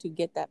going to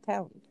get that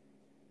pound.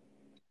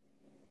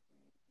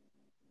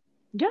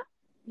 Yeah,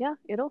 yeah,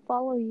 it'll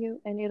follow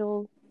you, and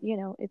it'll,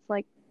 it's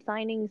like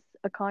signing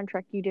a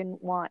contract you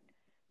didn't want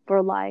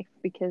for life,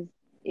 because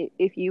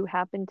if you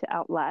happen to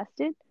outlast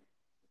it,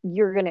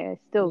 you're gonna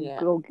still Yeah.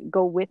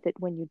 go with it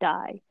when you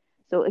die.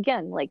 So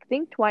again, like,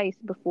 think twice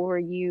before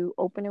you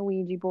open a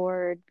Ouija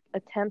board,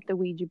 attempt a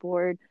Ouija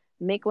board,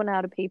 make one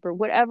out of paper,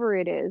 whatever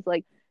it is.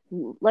 Like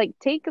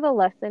take the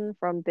lesson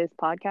from this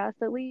podcast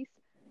at least,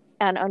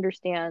 and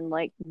understand,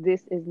 like,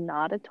 this is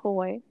not a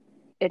toy.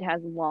 It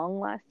has long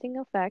lasting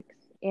effects,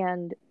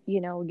 and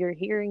you're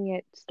hearing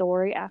it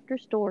story after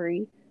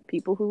story,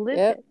 people who lived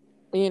Yep.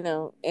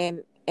 it.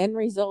 And end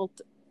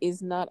result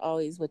is not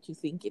always what you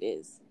think it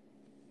is.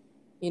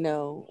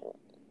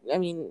 I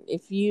mean,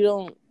 if you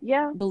don't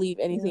Yeah, believe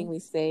yeah. anything we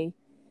say,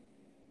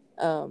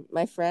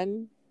 my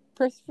friend,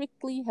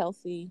 perfectly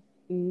healthy,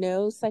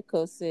 no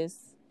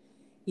psychosis.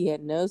 He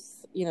had no,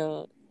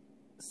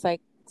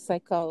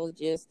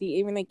 psychologist.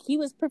 He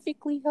was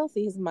perfectly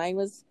healthy. His mind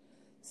was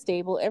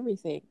stable,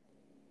 everything.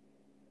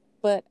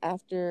 But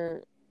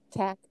after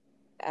attack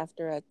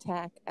after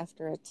attack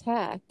after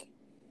attack,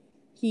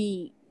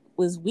 he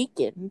was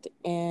weakened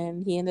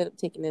and he ended up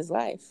taking his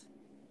life.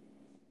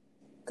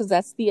 Because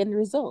that's the end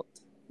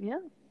result. Yeah,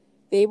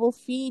 They will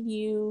feed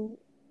you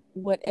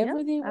yeah,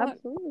 whatever they want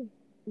absolutely.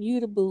 you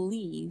to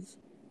believe,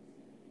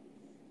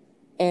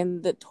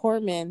 and the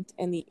torment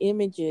and the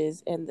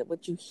images and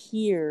what you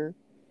hear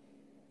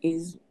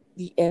is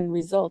the end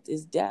result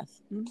is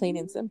death, plain Hmm.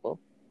 and simple.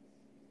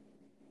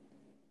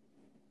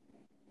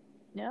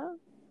 Yeah.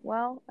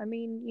 Well, I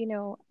mean,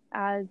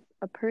 as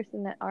a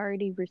person that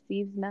already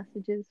receives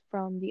messages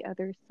from the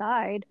other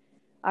side,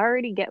 I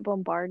already get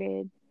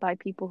bombarded by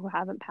people who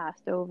haven't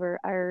passed over.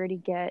 I already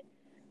get,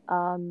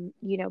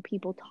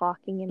 people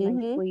talking in my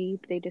Mm-hmm.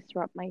 sleep. They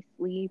disrupt my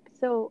sleep.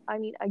 So, I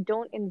mean,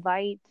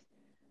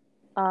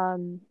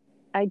 um,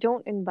 I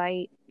don't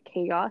invite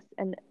chaos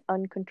and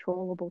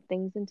uncontrollable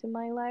things into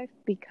my life,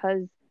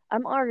 because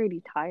I'm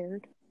already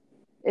tired.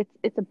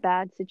 It's a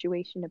bad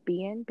situation to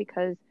be in,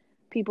 because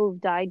people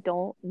who've died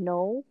don't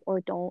know,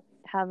 or don't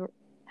have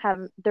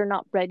they're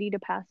not ready to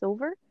pass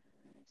over.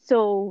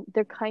 So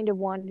they're kind of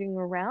wandering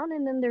around,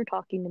 and then they're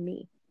talking to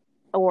me,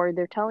 or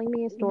they're telling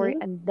me a story,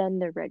 Mm-hmm. and then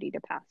they're ready to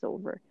pass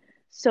over.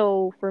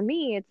 So for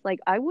me, it's like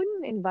I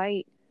wouldn't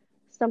invite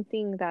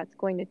something that's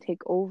going to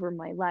take over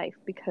my life,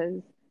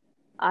 because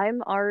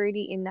I'm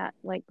already in that,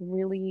 like,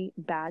 really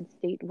bad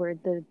state where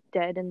the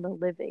dead and the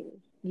living,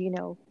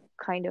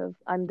 kind of,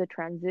 I'm the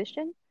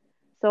transition.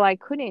 So I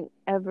couldn't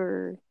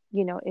ever,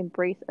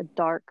 embrace a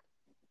dark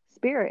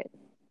spirit.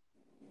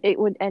 It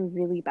would end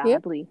really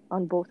Yep. badly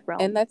on both And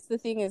realms. that's the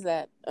thing is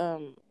that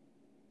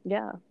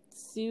Yeah.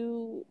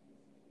 Sue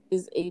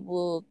is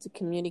able to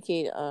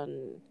communicate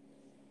on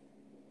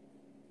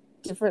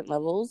different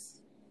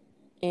levels,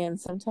 and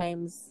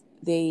sometimes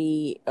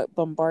they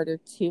bombard her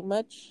too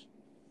much.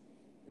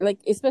 Like,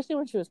 especially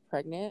when she was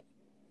pregnant,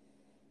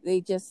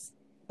 they just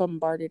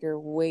bombarded her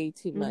way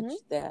too much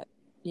Mhm. that,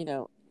 you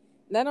know,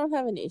 and I don't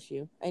have an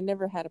issue. I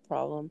never had a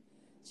problem.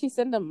 She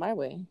sent them my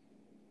way.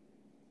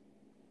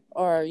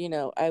 Or,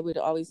 I would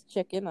always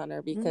check in on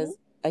her Mhm. because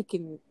I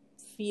can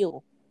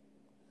feel.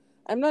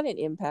 I'm not an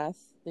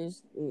empath.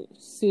 There's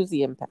Sue's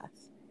the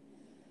empath.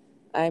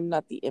 I'm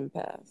not the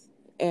empath.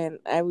 And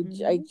I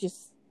Mhm.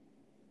 just,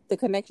 the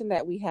connection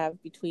that we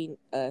have between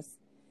us,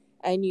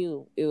 I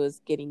knew it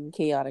was getting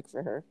chaotic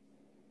for her.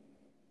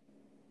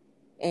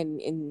 And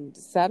the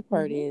sad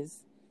part Mhm.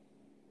 is,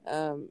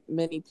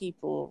 many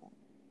people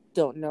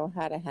don't know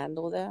how to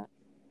handle that,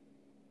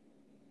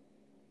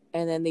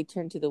 and then they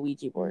turn to the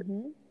Ouija board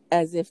Mhm.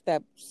 as if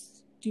that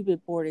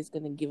stupid board is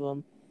going to give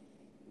them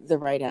the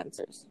right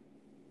answers.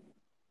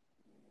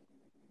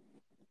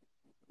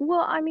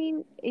 Well, I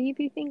mean, if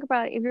you think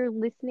about it, if you're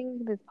listening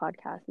to this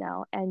podcast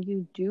now and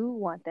you do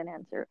want that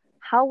answer,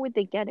 how would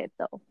they get it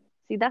though?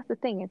 See, that's the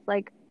thing. It's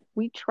like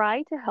we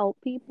try to help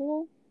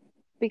people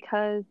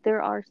because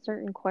there are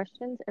certain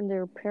questions and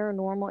their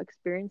paranormal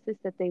experiences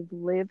that they've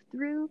lived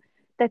through,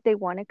 that they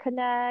want to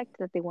connect,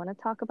 that they want to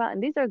talk about,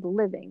 and these are the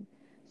living.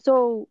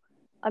 So,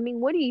 I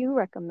mean, what do you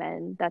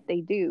recommend that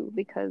they do?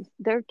 Because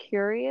they're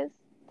curious,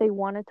 they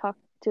want to talk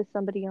to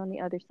somebody on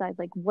the other side.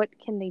 Like, what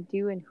can they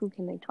do and who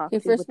can they talk Okay,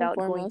 to first and without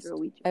going through a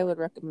foremost, Ouija I board?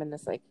 would recommend a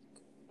psychic.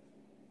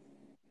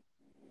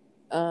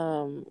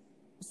 Um, Okay.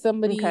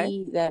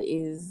 somebody that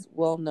is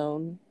well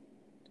known,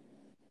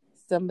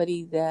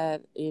 somebody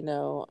that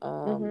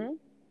Mhm.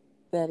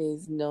 that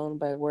is known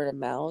by word of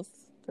mouth,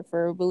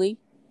 preferably,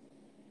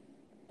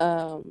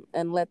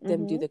 and let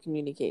them do Mhm. the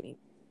communicating,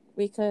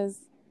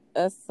 because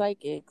us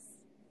psychics,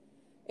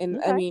 and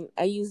I Okay. mean,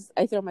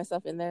 I throw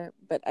myself in there,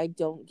 but I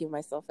don't give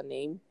myself a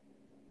name.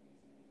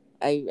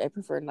 I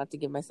prefer not to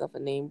give myself a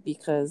name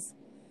because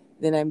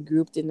then I'm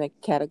grouped in a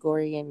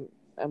category and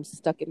I'm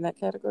stuck in that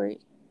category.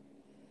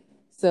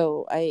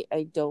 So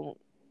I don't.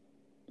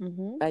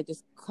 Mhm. I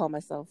just call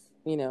myself,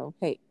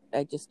 hey,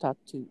 I just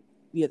talked to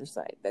the other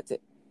side. That's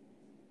it.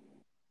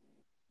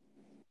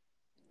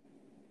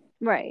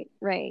 Right,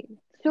 right.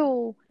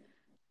 So,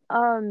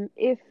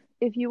 if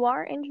you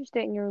are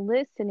interested and you're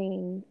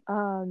listening,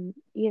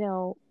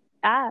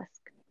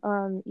 ask,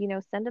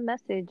 send a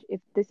message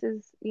if this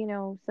is,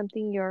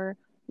 something you're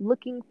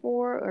looking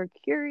for or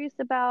curious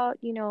about,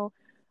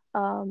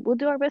 we'll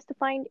do our best to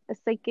find a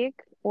psychic,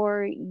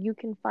 or you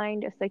can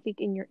find a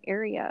psychic in your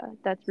area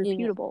that's You know,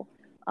 reputable,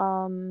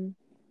 um,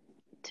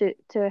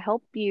 to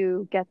help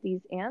you get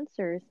these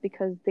answers,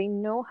 because they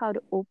know how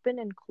to open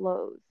and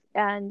close.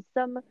 And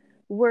some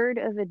word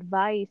of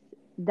advice,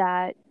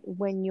 that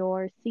when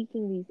you're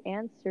seeking these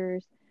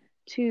answers,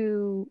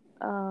 to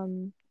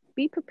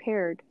be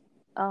prepared,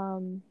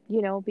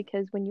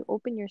 because when you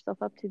open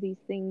yourself up to these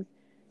things,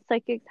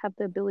 psychics have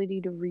the ability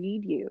to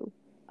read you.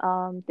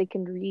 They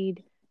can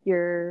read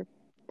your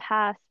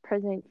past,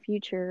 present,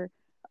 future.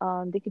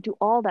 They could do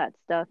all that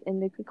stuff,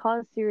 and they could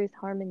cause serious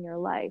harm in your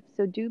life.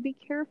 So do be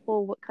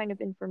careful what kind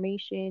of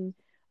information,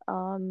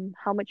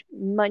 how much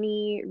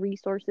money,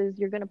 resources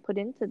you're going to put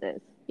into this,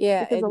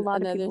 yeah, because a and lot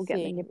of another people get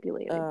thing,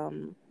 manipulated.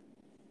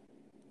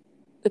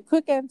 the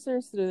quick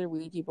answers through the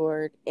Ouija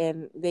board,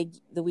 and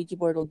the Ouija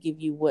board will give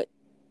you what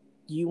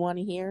you want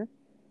to hear,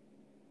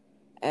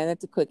 and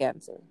that's a quick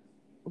answer,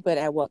 but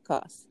at what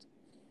cost?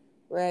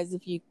 Whereas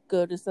if you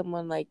go to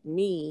someone like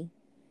me,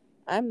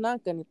 I'm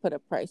not going to put a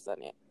price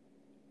on it.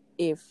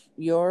 If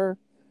your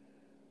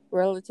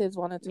relatives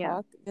want to Yeah.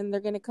 talk, then they're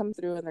going to come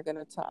through and they're going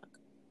to talk.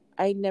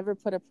 I never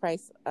put a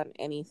price on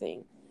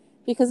anything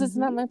because it's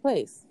not Mhm. my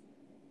place.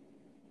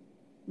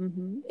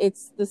 Mhm.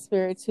 It's the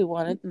spirits who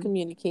want to Mm-mm.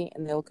 communicate,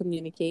 and they'll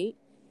communicate.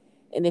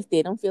 And if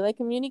they don't feel like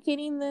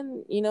communicating,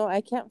 then,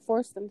 I can't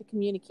force them to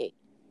communicate.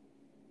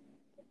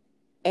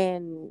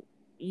 And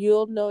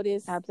you'll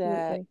notice that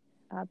Absolutely.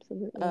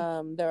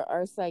 Absolutely. there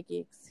are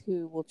psychics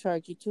who will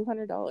charge you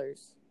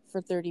 $200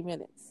 for 30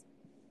 minutes.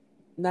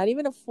 Not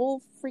even a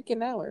full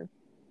freaking hour.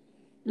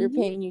 You're Mhm.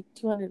 paying you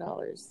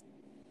 $200.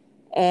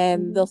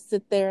 And they'll Mhm.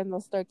 sit there and they'll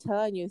start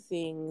telling you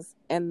things,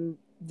 and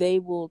they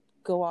will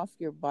go off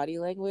your body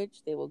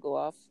language. They will go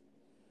off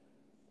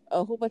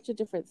a whole bunch of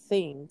different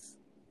things.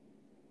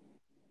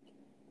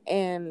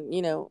 And,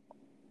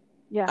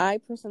 Yeah. I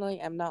personally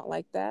am not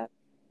like that.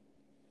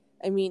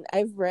 I mean,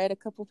 I've read a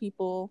couple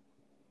people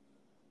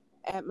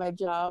at my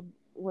job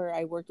where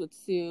I worked with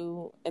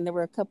Sue, and there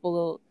were a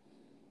couple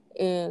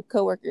of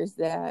coworkers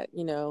that,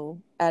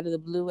 out of the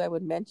blue, I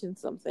would mention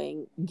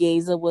something.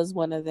 Geza was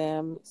one of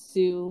them.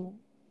 Sue,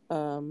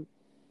 kind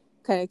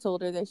of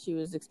told her that she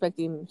was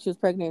pregnant,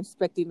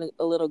 expecting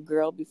a little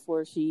girl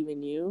before she even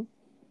knew.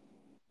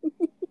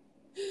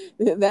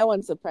 That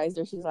one surprised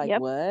her. She's like,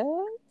 Yep.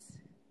 "What?"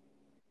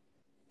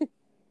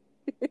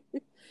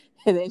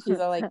 And then she's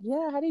all like,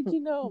 "Yeah, how did you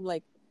know?" I'm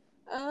like,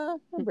 a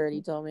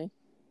birdie told me.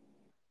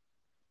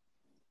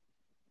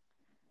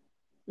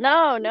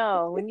 No,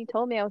 no. When you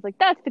told me, I was like,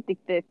 that's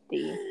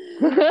 50-50.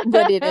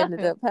 But it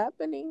ended up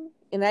happening.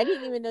 And I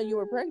didn't even know you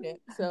were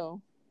pregnant.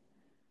 So,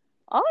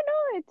 Oh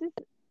no, it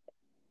just,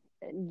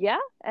 yeah,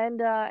 and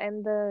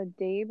the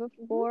day mhm.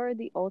 before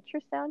the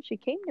ultrasound, she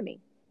came to me.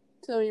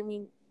 So I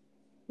mean,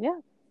 Yeah,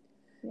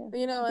 yeah.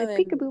 She and said, then,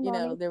 "Peekaboo,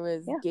 mommy." there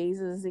was Yeah.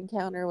 Gaze's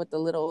encounter with the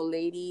little old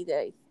lady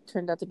that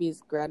turned out to be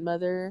his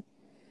grandmother.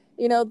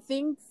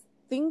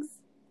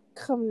 Things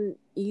come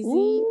easy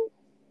Ooh.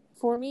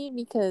 for me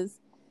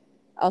because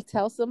I'll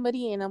tell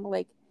somebody and I'm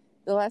like,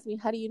 they'll ask me,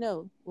 "How do you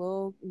know?"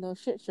 Well, no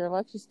shit,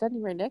 Sherlock, she's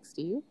standing right next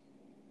to you,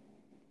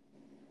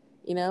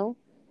 you know?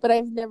 But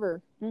I've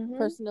never Mhm.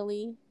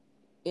 personally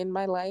in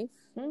my life,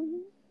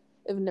 Mhm.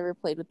 I've never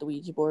played with the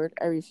Ouija board.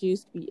 I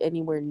refuse to be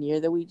anywhere near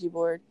the Ouija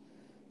board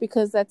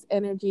because that's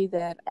energy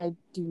that I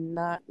do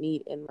not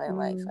need in my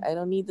life. Mm. I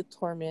don't need the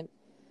torment.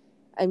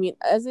 I mean,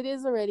 as it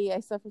is already, I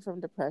suffer from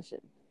depression.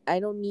 I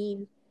don't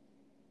need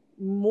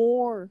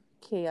more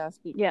chaos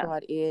be Yeah.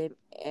 brought in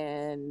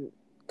and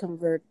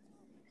convert.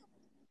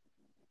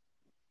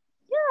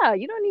 Yeah.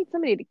 You don't need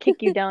somebody to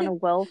kick you down a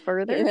well you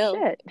further. know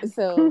Shit.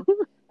 so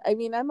I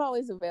mean, I'm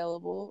always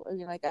available. I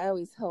mean, like, I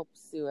always help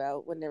Sue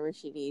out whenever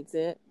she needs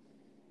it,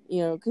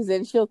 because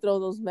then she'll throw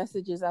those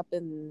messages up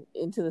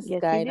into the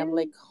Yes, sky, you and I'm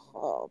like, do.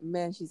 oh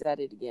man, she's at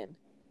it again.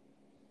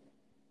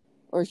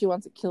 Or she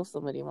wants to kill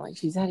somebody, I'm like,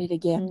 she's at it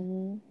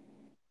again.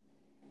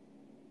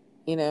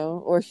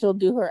 Mhm. Or she'll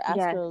do her Yes.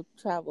 astral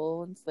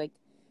travel, and it's like,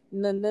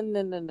 no, no,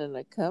 no, no, no,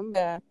 no, come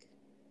back,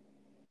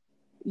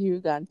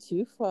 you've gone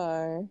too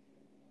far.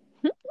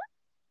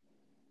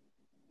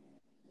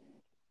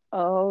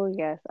 Oh,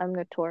 yes. I'm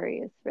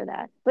notorious for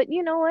that. But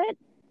you know what?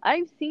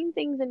 I've seen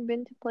things and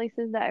been to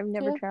places that I've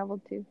never Yeah,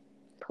 traveled to.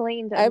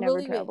 Planes I've I never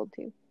believe it. traveled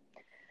to.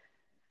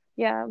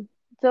 Yeah.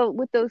 So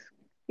with those,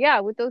 yeah,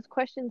 with those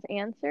questions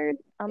answered,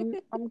 I'm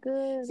good.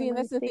 See, I'm and gonna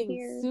that's the stay thing,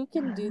 here. Sue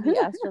can do the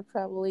astral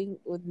traveling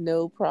with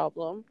no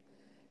problem.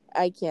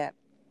 I can't.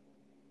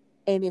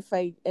 And if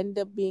I end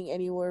up being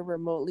anywhere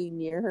remotely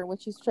near her when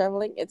she's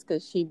traveling, it's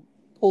because she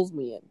pulls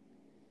me in.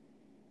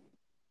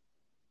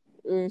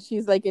 Or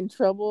she's like in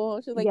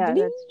trouble. She's like, Yeah,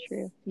 Denise. that's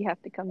true. You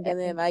have to come And get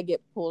me. then I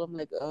get pulled. I'm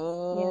like, Yeah.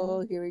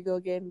 oh, here we go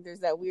again. There's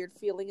that weird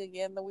feeling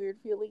again, the weird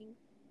feeling.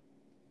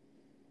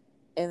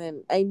 And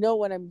then I know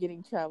when I'm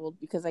getting traveled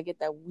because I get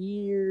that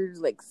weird,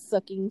 like,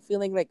 sucking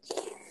feeling. Like,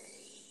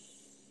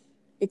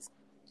 it's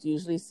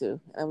usually Sue.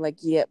 I'm like,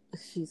 yep,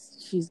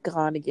 she's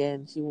gone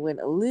again. She went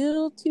a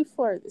little too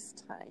far this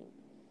time.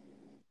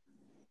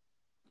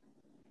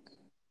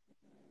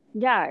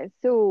 Yeah,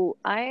 so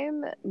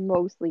I'm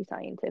mostly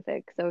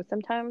scientific. So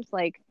sometimes,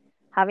 like,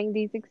 having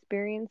these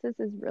experiences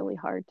is really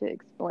hard to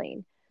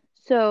explain.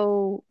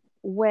 So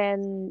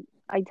when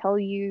I tell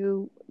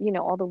you,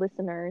 all the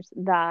listeners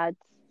that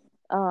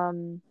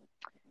um,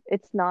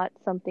 it's not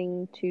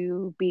something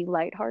to be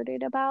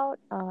lighthearted about,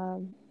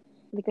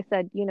 like I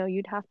said,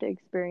 you'd have to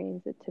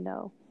experience it to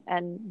know,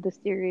 and the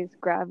serious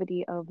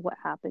gravity of what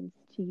happens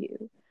to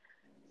you.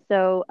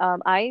 So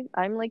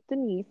I'm like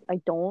Denise. I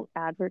don't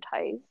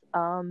advertise.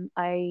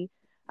 I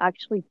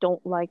actually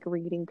don't like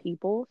reading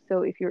people.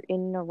 So if you're in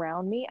and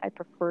around me, I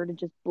prefer to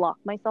just block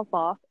myself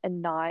off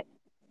and not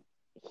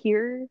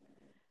hear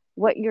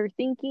what you're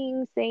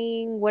thinking,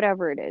 saying,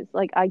 whatever it is.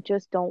 Like I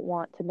just don't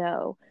want to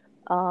know.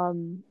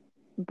 Um,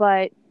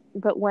 but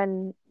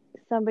when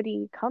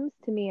somebody comes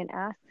to me and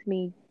asks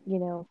me,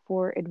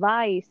 for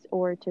advice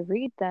or to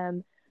read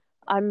them,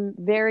 I'm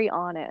very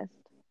honest.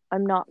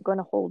 I'm not going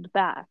to hold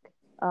back.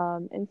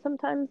 And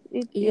sometimes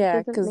it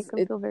Yeah, doesn't make because them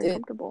it feel very it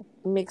comfortable.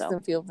 makes So them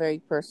feel very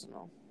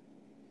personal.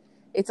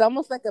 It's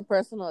almost like a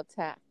personal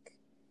attack.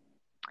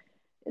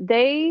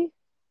 they,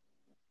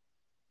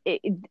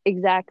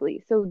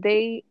 exactly. So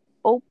they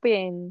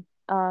open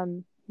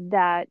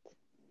that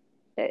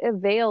a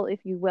veil, if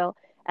you will,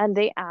 and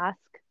they ask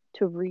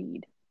to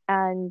read.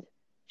 And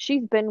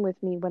she's been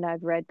with me when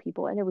I've read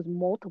people, and it was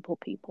multiple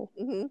people.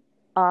 Mm-hmm.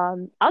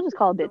 I'll just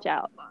call a bitch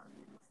out.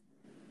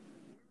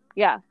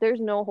 Yeah, there's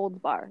no holds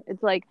bar.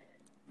 It's like,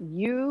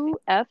 you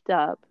effed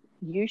up.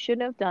 You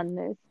shouldn't have done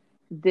this.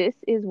 This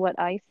is what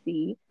I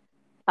see.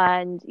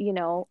 And,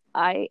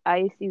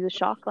 I see the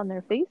shock on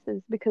their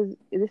faces because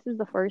this is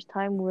the first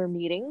time we're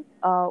meeting,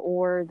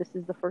 or this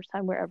is the first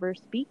time we're ever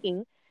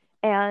speaking.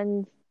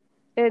 And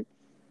it's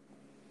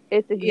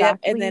it's Yep.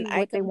 And then exactly I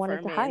what they wanted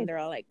to confirm it, and hide. they're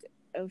all like,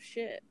 "Oh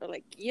shit!" They're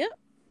like, "Yep,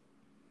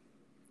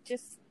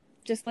 just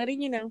just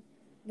letting you know,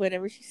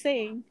 whatever she's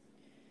saying."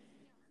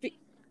 Be-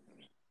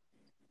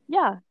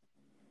 Yeah.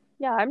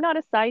 Yeah, I'm not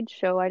a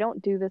sideshow. I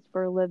don't do this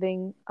for a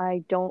living.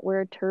 I don't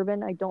wear a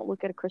turban. I don't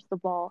look at a crystal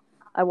ball.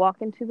 I walk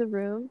into the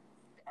room.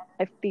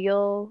 I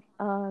feel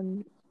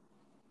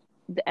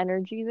the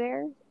energy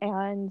there,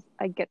 and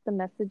I get the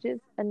messages,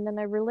 and then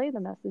I relay the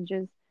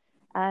messages.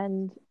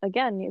 And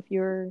again, if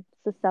you're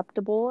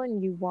susceptible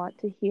and you want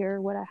to hear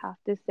what I have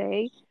to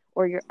say,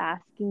 or you're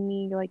asking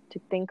me like to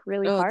think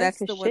really oh, hard that's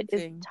because the one shit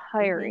is thing. Mm-hmm.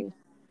 tiring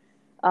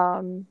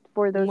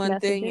for those One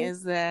thing messages.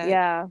 is that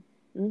Yeah.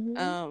 Mhm.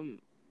 um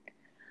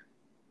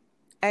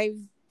I've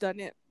done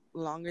it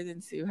longer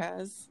than Sue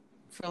has.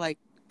 For like,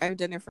 I've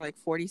done it for like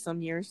 40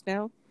 some years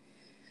now.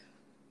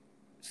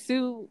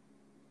 Sue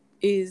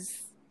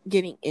is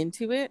getting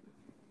into it,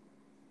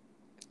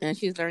 and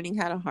she's learning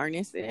how to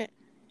harness it.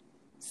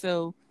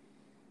 So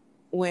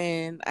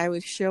when I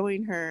was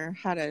showing her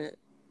how to,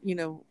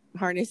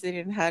 harness it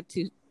and how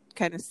to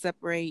kind of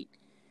separate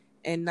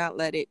and not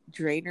let it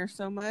drain her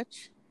so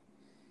much,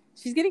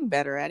 she's getting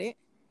better at it.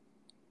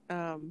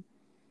 Um,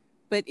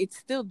 but it's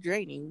still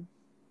draining.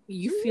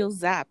 You feel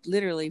zapped,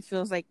 literally. It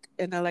feels like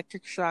an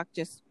electric shock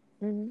just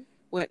Mhm.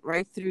 went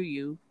right through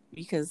you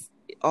because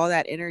all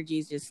that energy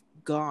is just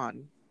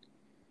gone.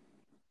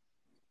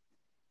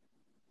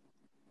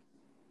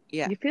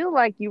 Yeah. You feel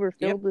like you were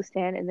Yep. filled with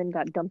sand and then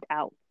got dumped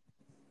out.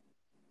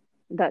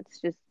 That's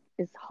just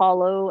is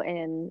hollow,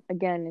 and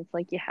again, it's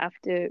like you have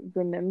to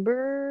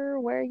remember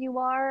where you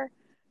are.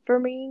 For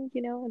me,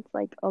 it's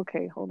like,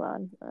 okay, hold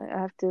on. I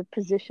have to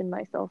position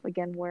myself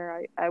again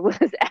where I was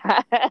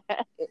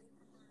at.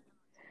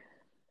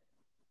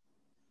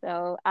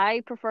 So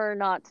I prefer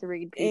not to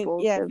read And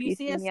people. yeah, So if if you you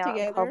see see us me out in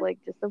together, public,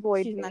 just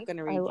avoid she's not me. going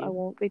to I read you.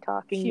 won't be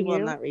talking She to will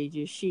you. not read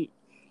you.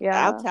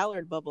 I'll Yeah. tell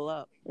her to bubble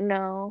up.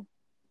 No.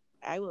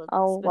 I will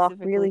I'll walk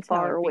specifically really tell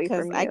far her away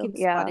because from I you. can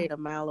spot Yeah. it a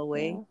mile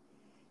away. Yeah.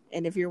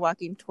 And if you're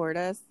walking toward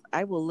us,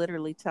 I will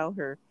literally tell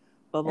her,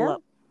 bubble Yeah.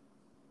 up.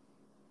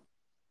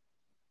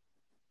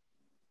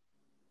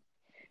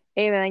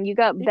 Hey man, you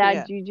got bad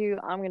Yeah. juju.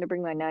 I'm gonna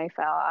bring my knife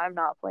out. I'm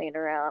not playing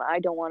around. I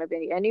don't want to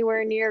be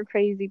anywhere near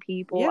crazy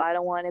people. Yep. I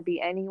don't want to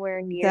be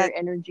anywhere near That,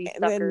 energy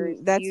and suckers.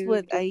 then that's You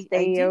what just I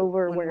stay do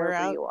over when we're wherever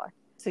out you are.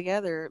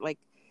 together, like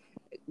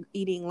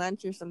eating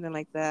lunch or something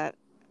like that.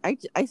 I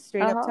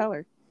straight up Uh-huh. tell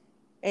her,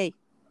 hey,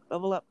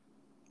 bubble up.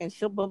 And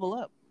she'll bubble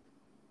up.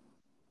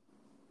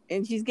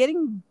 And she's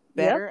getting Yep.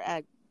 better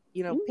at,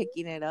 Mhm.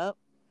 picking it up.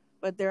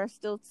 But there are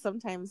still some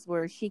times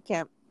where she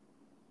can't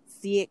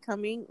see it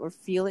coming or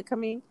feel it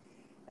coming.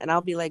 And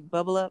I'll be like,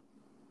 bubble up.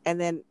 And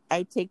then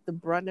I take the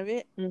brunt of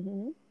it.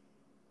 Mhm.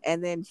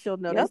 And then she'll Yep.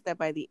 notice that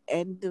by the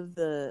end of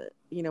the,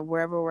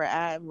 wherever we're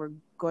at, and we're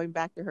going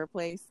back to her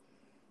place,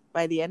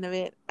 by the end of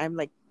it, I'm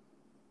like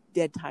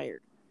dead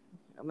tired.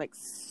 I'm like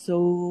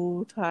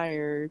so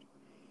tired.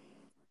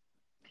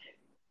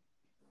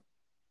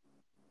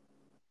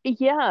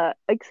 Yeah.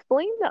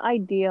 Explain the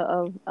idea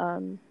of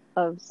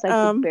of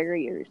psychic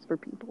barriers for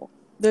people?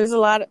 There's a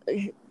lot of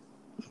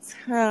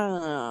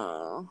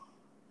oh.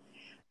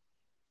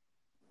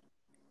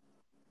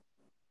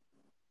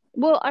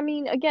 Well, I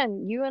mean,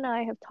 again, you and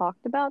I have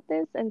talked about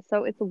this, and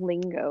so it's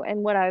lingo.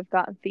 And what I've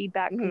gotten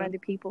feedback from other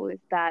people is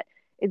that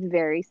it's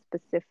very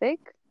specific,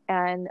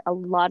 and a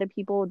lot of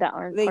people that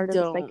aren't They part of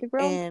the don't, psychic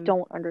realm and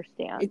don't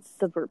understand it's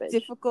the verbiage.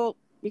 difficult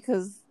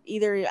because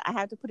either I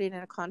have to put it in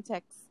a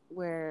context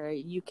where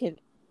you can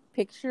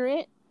picture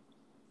it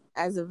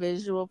as a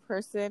visual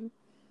person.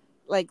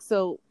 Like,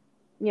 so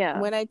Yeah.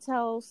 when I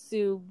tell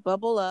Sue,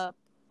 bubble up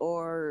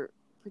or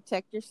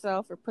protect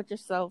yourself or put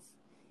yourself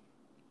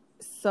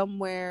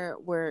somewhere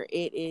where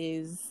it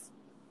is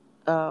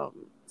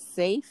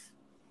safe,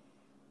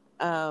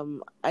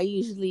 I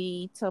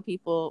usually tell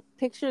people,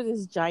 picture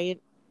this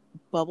giant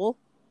bubble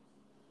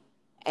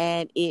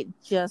and it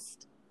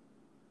just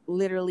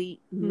literally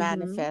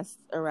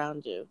manifests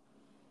around you.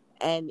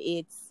 And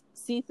it's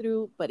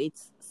see-through, but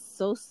it's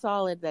so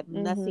solid that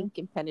nothing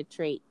can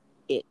penetrate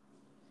it.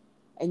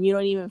 And you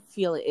don't even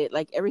feel it.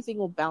 Like, everything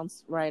will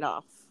bounce right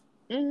off.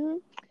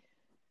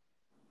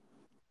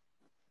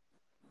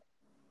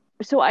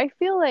 So I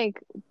feel like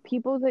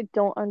people that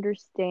don't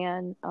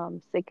understand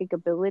psychic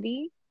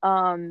ability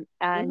and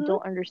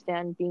don't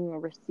understand being a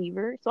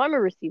receiver. So I'm a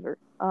receiver,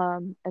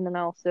 and then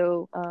I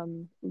also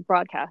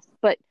broadcast.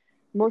 But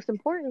most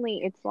importantly,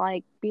 it's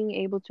like being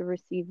able to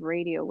receive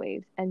radio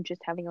waves and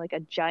just having like a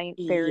giant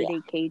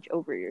Faraday cage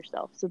over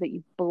yourself so that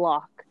you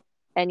block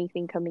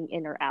anything coming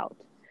in or out.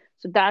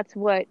 So that's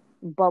what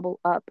bubble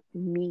up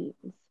means.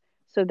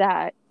 So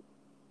that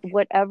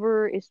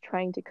whatever is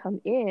trying to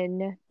come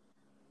in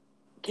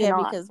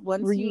cannot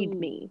read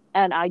me,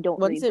 and I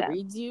don't read them. Once it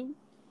reads you,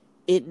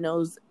 it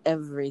knows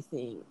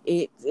everything.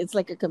 It's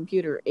like a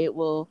computer. It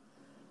will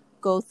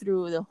go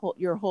through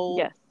your whole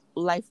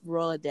life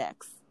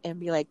Rolodex and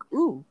be like,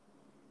 ooh,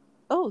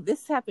 oh,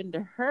 this happened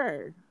to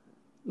her.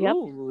 Yep.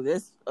 Ooh,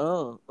 this,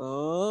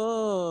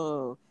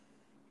 oh.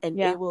 And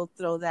it will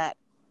throw that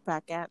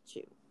back at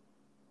you.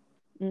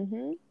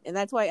 And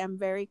that's why I'm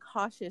very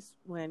cautious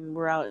when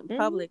we're out in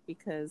public,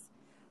 because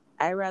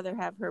I rather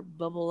have her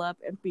bubble up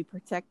and be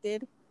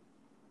protected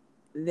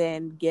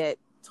than get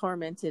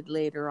tormented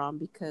later on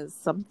because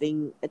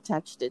something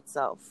attached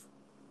itself.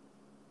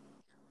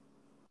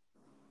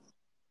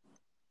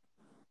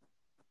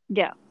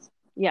 Yeah.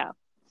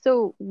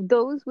 So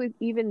those with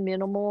even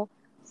minimal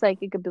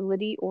psychic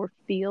ability or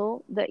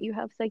feel that you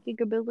have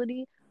psychic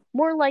ability,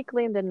 more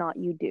likely than not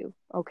you do.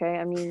 Okay.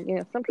 I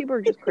mean, some people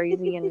are just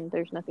crazy and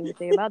there's nothing to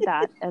say about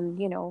that.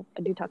 And,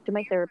 I do talk to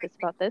my therapist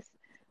about this.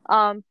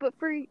 But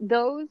for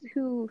those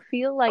who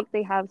feel like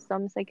they have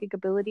some psychic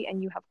ability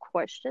and you have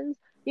questions,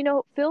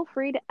 feel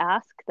free to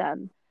ask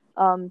them.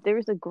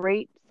 There's a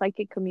great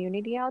psychic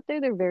community out there.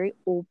 They're very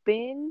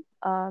open.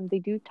 They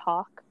do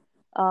talk.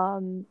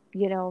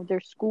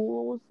 There's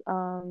schools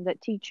that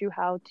teach you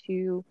how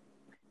to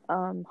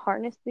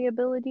harness the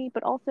ability,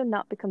 but also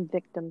not become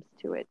victims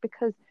to it,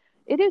 because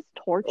it is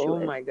torturous.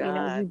 Oh my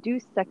God. You do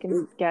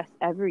second guess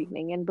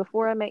everything. And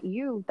before I met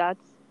you, I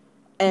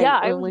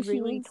was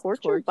really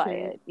tortured by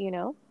it,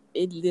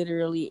 It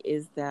literally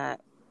is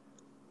that.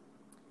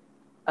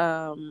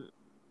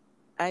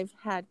 I've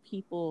had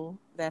people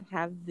that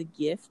have the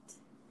gift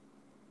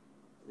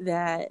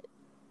that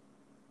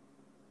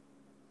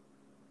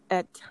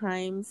at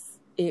times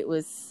it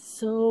was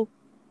so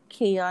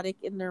chaotic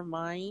in their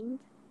mind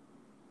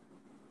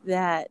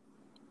that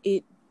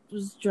it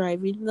was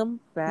driving them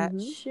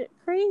batshit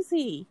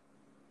crazy.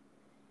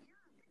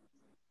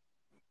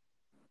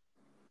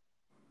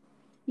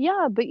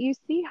 Yeah, but you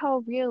see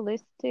how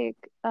realistic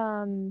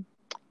some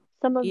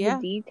of the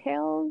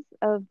details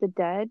of the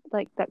dead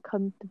that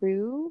come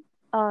through.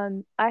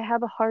 I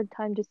have a hard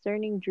time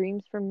discerning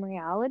dreams from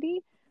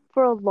reality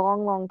for a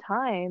long, long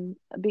time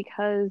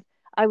because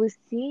I was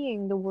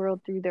seeing the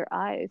world through their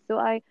eyes. So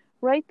I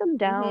write them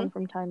down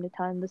from time to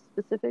time, the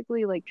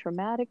specifically like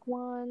traumatic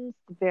ones,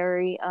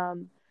 very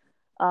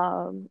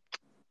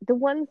the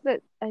ones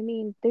that,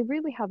 they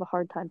really have a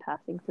hard time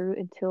passing through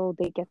until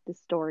they get the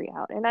story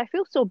out. And I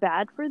feel so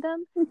bad for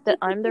them that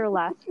I'm their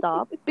last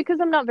stop because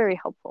I'm not very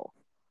helpful.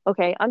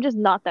 Okay, I'm just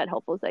not that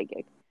helpful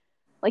psychic.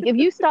 Like, if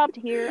you stopped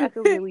here, I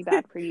feel really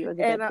bad for you as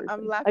a dead person.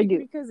 I'm laughing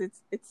because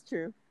it's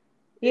true.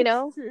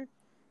 It's true.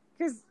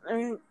 Because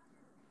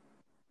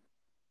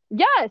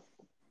yes,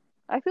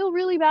 I feel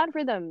really bad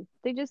for them.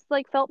 They just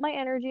felt my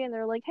energy and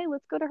they're like, "Hey,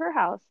 let's go to her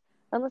house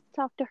and let's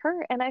talk to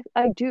her." And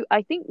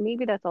I think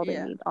maybe that's all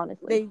they need,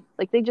 honestly.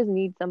 They just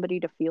need somebody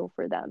to feel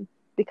for them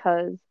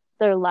because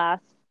their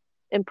last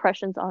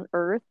impressions on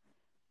Earth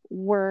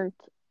weren't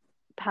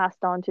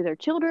passed on to their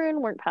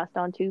children, weren't passed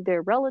on to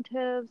their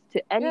relatives,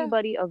 to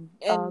anybody of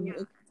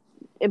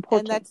importance.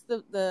 And that's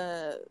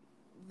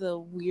the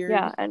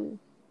weird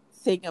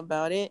thing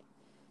about it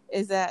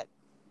is that,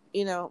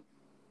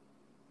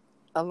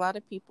 a lot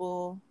of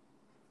people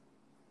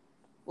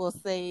will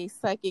say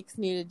psychics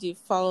need to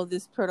follow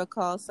this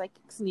protocol,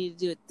 psychics need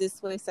to do it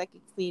this way,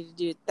 psychics need to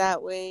do it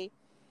that way.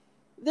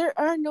 There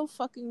are no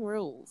fucking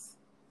rules.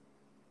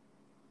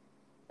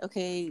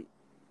 Okay,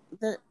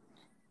 the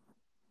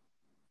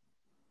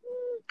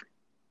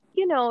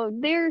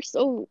They're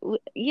so,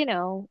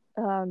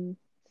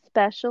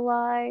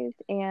 specialized,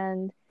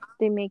 and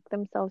they make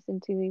themselves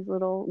into these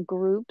little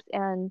groups.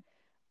 And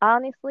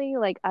honestly,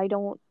 like,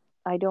 other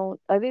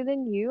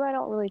than you, I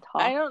don't really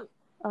I talk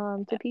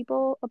don't, to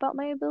people about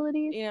my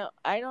abilities,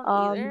 I don't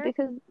either.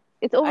 because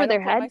it's over I their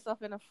don't put head.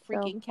 myself in a So,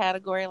 freaking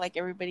category like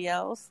everybody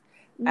else.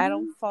 I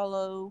don't hmm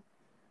follow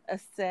a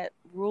set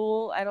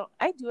rule.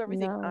 I do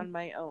everything no. on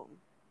my own.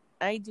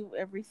 I do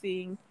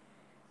everything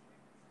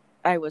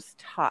I was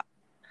taught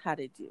how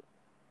to do.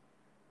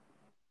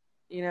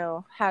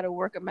 How to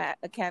work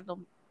a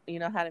candle,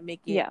 how to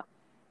make it Yeah.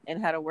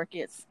 and how to work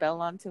it,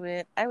 spell onto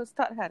it. I was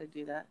taught how to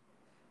do that.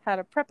 How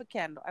to prep a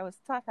candle. I was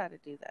taught how to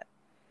do that.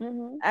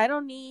 hmm I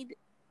don't need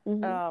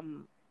hmm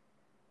um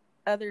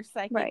other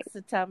Right. psychics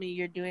to tell me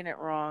you're doing it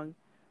wrong,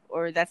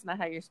 or that's not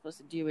how you're supposed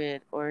to do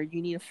it, or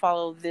you need to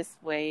follow this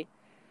way,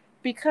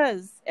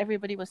 because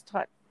everybody was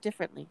taught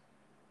differently.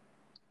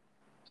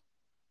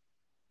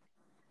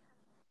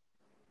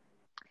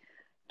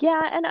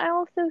 Yeah, and I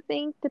also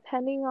think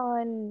depending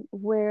on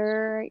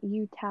where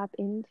you tap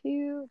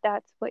into,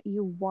 that's what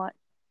you want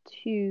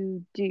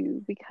to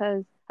do,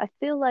 because I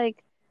feel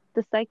like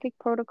the psychic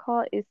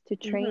protocol is to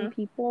train Mm-hmm.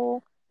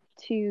 people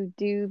to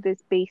do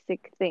this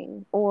basic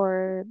thing,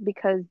 or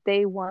because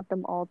they want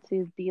them all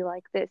to be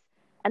like this.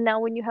 And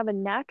now when you have a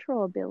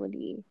natural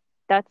ability,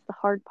 that's the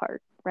hard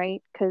part,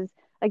 right? Because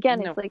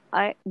again, it's No,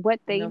 like what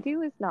they no.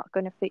 do is not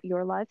going to fit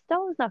your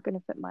lifestyle, is not going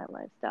to fit my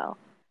lifestyle,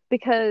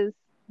 because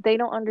they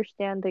don't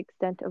understand the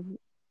extent of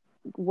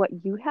what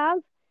you have.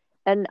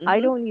 And I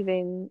Mm-hmm. don't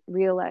even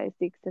realize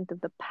the extent of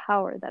the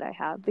power that I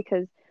have,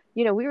 because,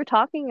 we were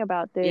talking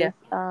about Yeah.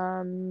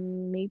 this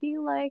maybe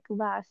like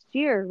last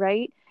year,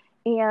 right?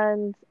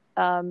 And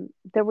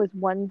there was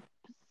one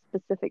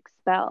specific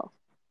spell,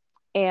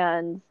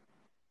 and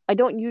I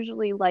don't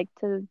usually like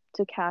to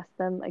cast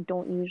them. I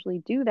don't usually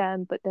do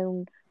them, but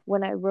then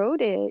when I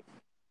wrote it,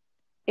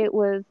 it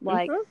was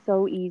like Mm-hmm.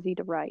 so easy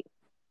to write.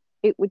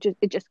 It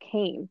just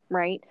came,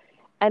 right?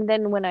 And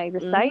then when I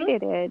Mm-hmm.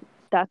 recited it,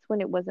 that's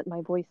when it wasn't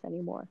my voice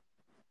anymore.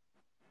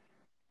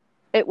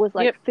 It was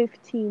like Yep.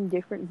 15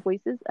 different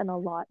voices and a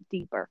lot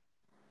deeper.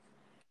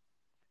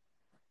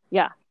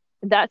 Yeah,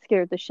 that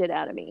scared the shit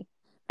out of me.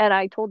 And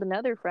I told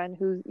another friend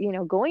who's,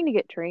 going to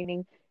get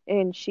training,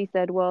 and she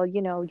said, well,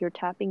 you're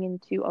tapping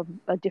into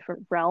a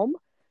different realm.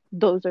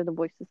 Those are the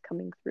voices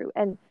coming through.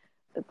 And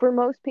for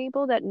most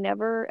people that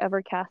never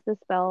ever cast a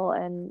spell,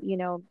 and,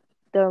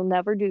 they'll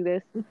never do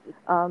this,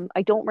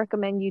 I don't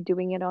recommend you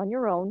doing it on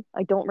your own.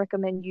 I don't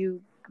recommend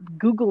you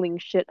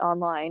Googling shit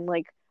online.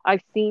 Like,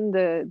 I've seen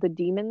the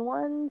demon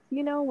ones,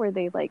 where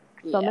they like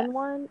Yeah. summon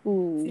one.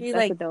 Ooh, See,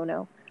 that's a like,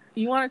 no-no.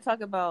 you want to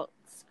talk about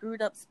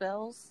screwed up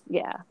spells?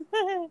 Yeah.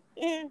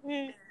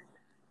 Mm-hmm.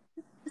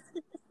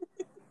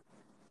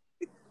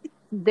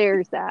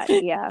 There's that.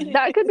 Yeah.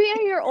 That could be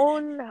your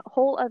own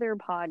whole other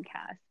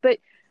podcast. But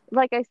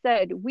like I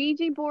said,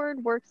 Ouija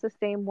board works the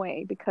same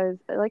way, because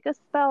like a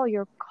spell,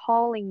 you're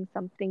calling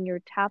something,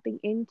 you're tapping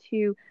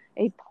into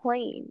a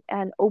plane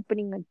and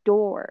opening a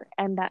door,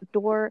 and that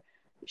door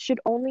should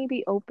only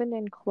be opened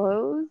and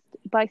closed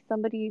by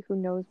somebody who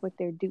knows what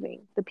they're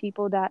doing. The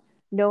people that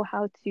know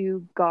how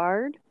to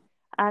guard,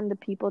 and the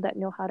people that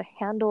know how to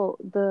handle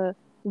the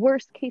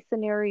worst case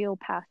scenario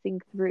passing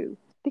through.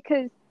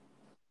 Because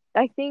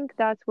I think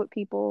that's what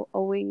people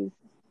always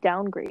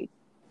downgrade. and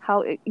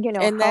How that's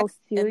and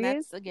serious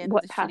that's again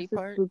what the shitty passes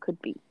part. through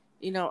could be.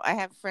 I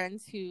have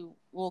friends who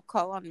will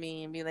call on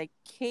me and be like,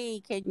 "Hey,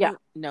 can Yeah, you?"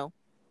 No,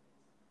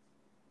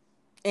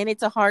 and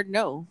it's a hard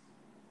no.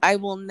 I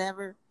will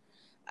never.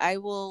 I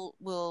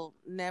will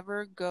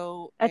never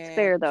go that's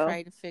fair and though.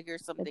 try to figure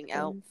It's something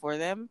fair. out for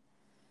them,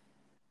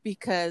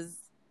 because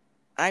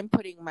I'm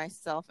putting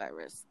myself at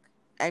risk.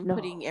 I'm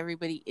putting No.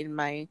 everybody in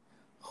my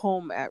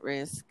home at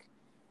risk,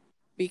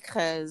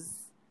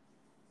 because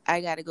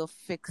I got to go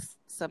fix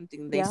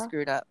something they Yeah.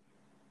 screwed up.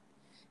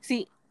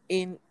 See,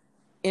 in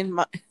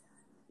my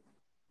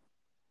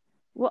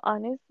Well,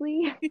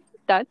 honestly,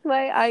 that's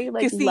why I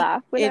like cuz see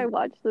laugh when I in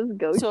watch those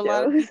ghost to a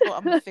lot of shows. people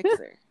I'm a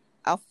fixer.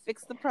 I'll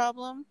fix the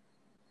problem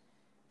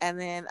and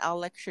then I'll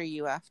lecture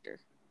you after.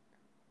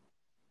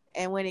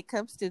 And when it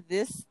comes to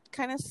this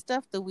kind of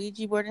stuff, the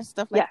Ouija board and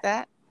stuff like Yes.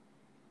 that,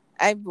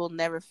 I will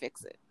never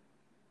fix it.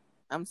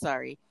 I'm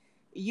sorry.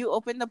 You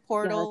opened the Yeah.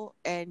 portal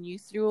and you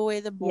threw away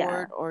the Yeah.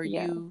 board, or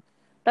Yeah. you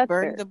That's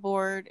burned fair. the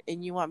board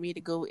and you want me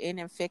to go in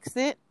and fix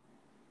it.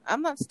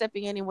 I'm not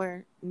stepping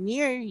anywhere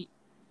near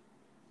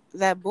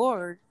that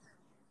board.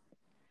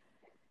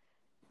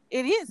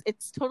 It is.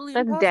 It's totally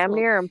That's damn impossible.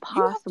 near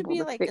You have to impossible be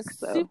to like a fix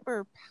though.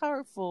 super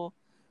powerful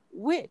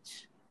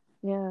witch,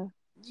 Yeah.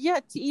 yeah,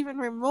 to even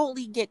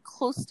remotely get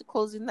close to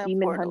closing that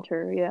Demon portal.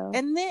 hunter, yeah.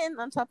 And then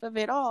on top of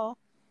it all,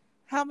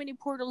 how many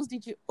portals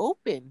did you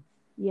open?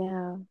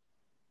 Yeah.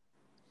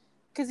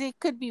 Because it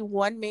could be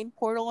one main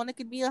portal and it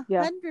could be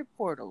Yeah. 100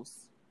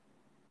 portals.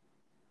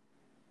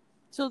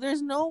 So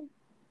there's no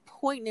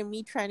point in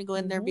me trying to go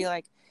in there and Mhm. be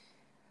like,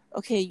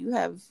 okay, you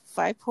have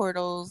 5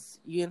 portals,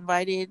 you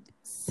invited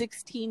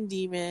 16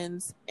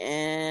 demons,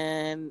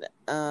 and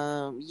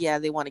yeah,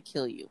 they want to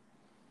kill you.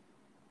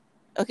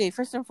 Okay,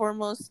 first and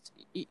foremost,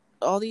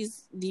 all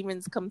these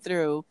demons come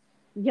through,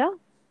 Yeah.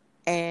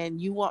 and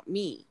you want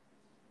me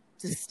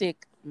to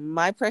stick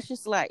my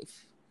precious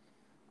life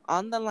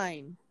on the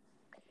line.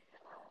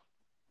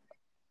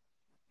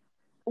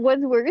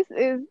 What's worse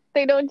is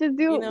they don't just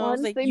do You it know,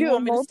 it's once, like, they you do it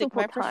want me to stick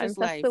multiple my precious times.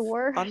 That's the life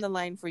worst. on the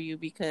line for you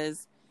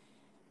because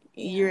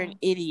you're Yeah. an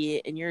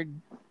idiot and you're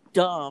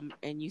dumb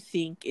and you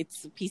think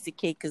it's a piece of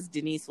cake because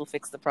Denise will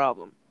fix the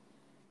problem.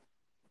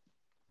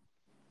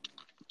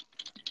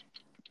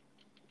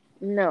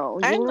 No,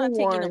 you I'm were not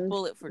taking a warned.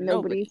 bullet for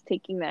Nobody's nobody,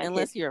 taking that hit.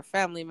 unless you're a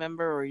family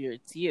member or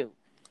it's you.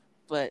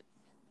 But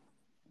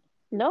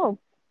No.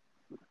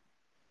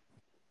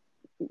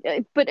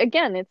 But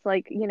again, it's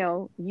like,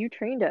 you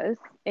trained us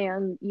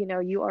and,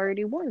 you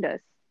already warned us.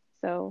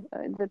 So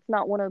that's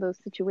not one of those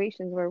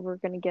situations where we're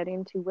going to get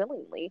into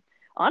willingly,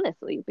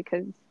 honestly,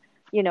 because,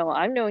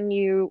 I've known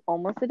you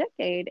almost a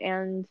decade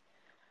and,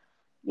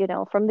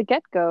 from the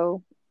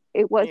get-go,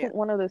 it wasn't yeah,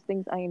 one of those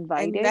things I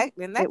invited. and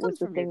that It was comes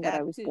the from your thing that I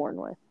dad was too. born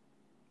with.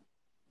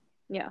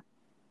 Yeah.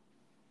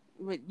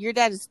 But your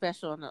dad is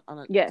special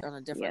Yes. on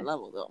a different Yes.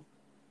 level, though.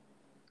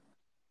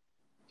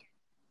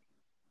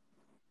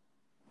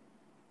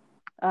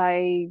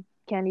 I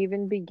can't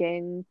even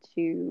begin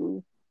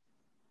to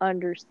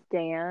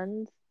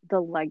understand the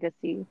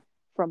legacy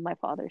from my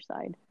father's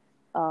side,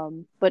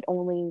 but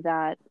only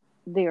that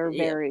they are Yep,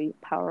 very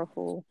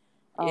powerful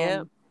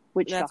yep.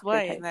 witch doctor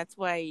And types. that's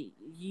why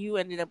you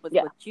ended up with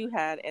Yeah, what you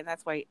had, and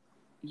that's why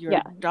your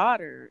yeah,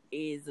 daughter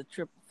is a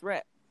triple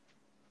threat.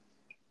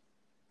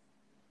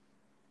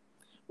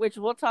 Which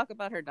we'll talk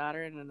about her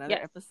daughter in another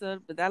yes.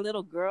 episode. But that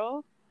little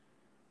girl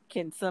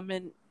can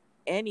summon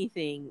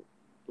anything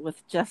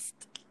with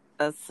just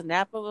a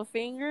snap of a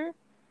finger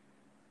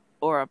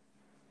or a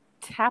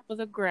tap of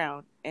the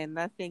ground, and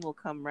that thing will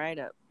come right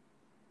up.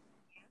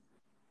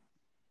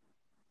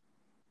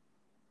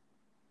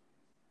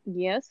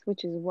 Yes,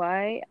 which is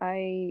why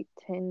I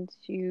tend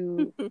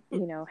to,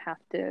 have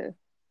to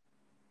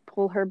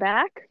pull her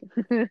back,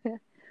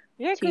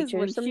 Yeah, teach because her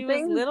when some she was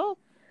things, little,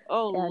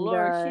 oh and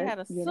Lord, she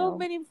had so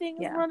many things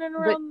yeah. running But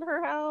around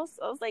her house.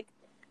 I was like,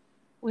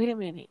 wait a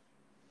minute,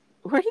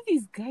 where did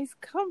these guys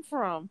come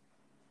from?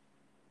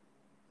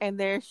 And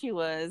there she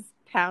was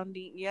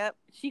pounding. Yep,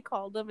 she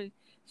called them and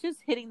she was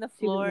hitting the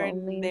she was floor, lonely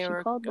and and they she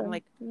were. called I'm them.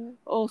 like, Yeah.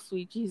 oh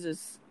sweet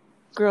Jesus,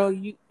 girl,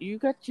 you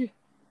got your.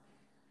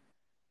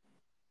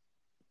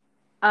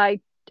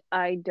 I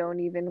don't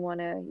even want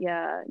to,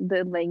 yeah,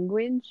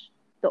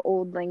 the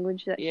old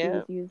language that she Yeah,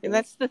 was and using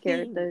that's the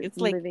scared thing. the It's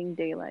like, living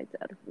daylights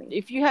out of me.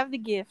 if you have the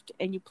gift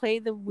and you play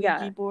the Yeah.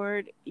 Ouija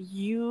board,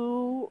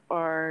 you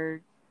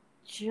are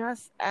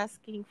just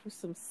asking for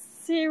some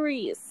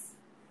serious.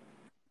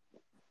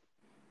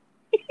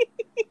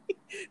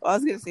 Well, I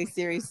was gonna say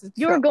serious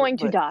You're trouble, going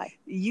to but die.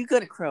 you're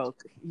gonna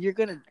croak. You're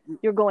going to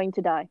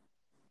die.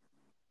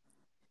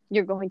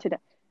 You're going to die.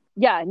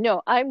 Yeah,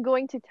 no, I'm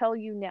going to tell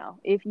you now.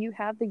 If you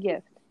have the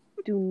gift,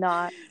 do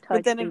not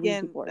touch a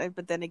Ouija board.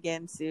 But then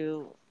again,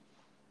 Sue,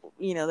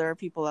 there are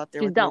people out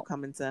there Just with no don't.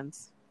 common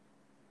sense.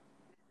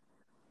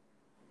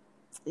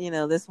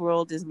 This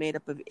world is made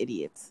up of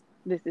idiots.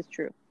 This is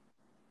true.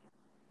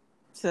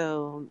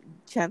 So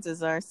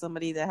chances are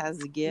somebody that has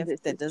the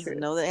gift that doesn't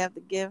know they have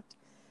the gift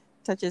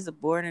touches a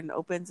board and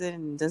opens it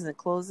and doesn't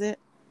close it.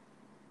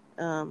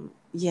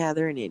 Yeah,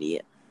 they're an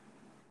idiot.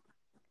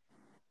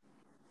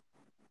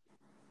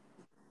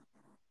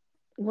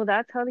 Well,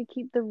 that's how they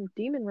keep the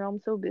demon realm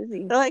so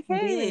busy. They're like, The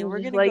hey, demons we're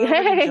just gonna like, go over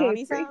to hey,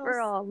 Johnny's free for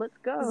house. all, let's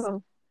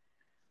go.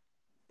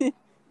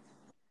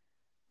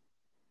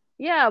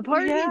 Yeah,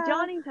 party at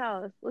Johnny's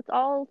house. Let's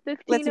all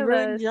 15 Let's of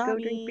ruin us go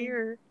drink Johnny.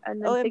 beer and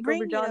then And take over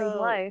bring Johnny's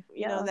life.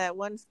 Yeah. that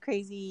one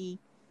crazy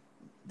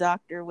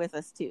doctor with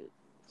us too.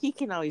 He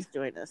can always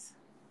join us.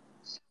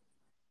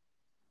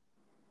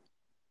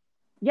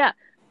 Yeah.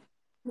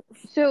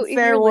 So if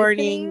Fair you're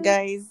warning, listening,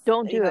 guys.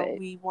 don't do it.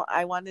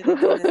 I wanted to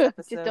do this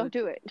episode. Just don't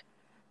do it.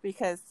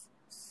 Because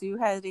Sue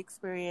has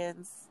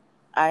experience,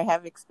 I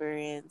have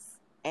experience,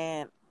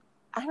 and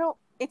I don't.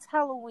 It's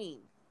Halloween.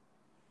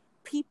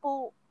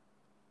 People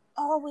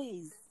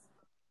always.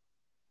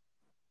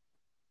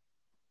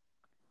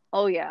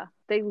 Oh yeah,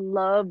 they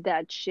love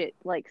that shit.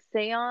 Like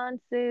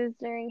seances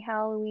during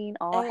Halloween,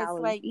 All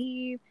Hallows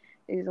Eve.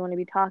 They just want to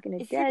be talking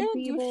to if dead you're gonna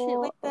people. do shit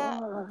like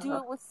that, do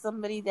it with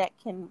somebody that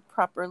can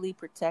properly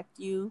protect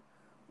you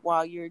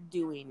while you're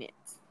doing it.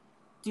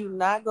 Do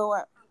not go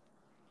out.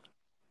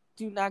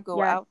 Do not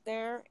go out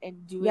there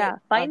and do it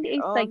find on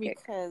your own psychic.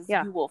 because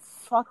you will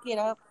fuck it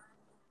up.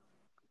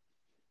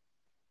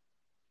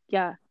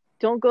 Yeah.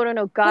 Don't go to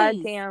no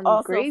goddamn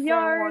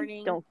graveyard.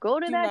 Don't go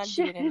to that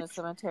shit. Do not do it in a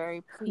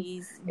cemetery,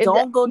 please.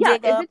 Don't go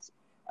dig up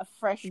a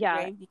fresh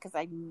grave because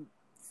I've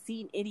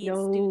seen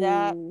idiots do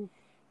that.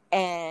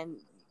 And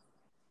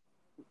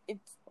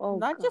it's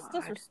not just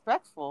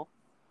disrespectful.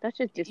 That's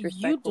just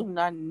disrespectful. You do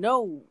not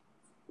know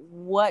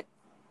what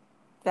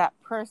that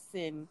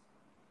person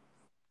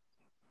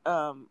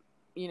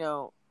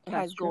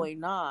has true.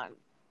 going on.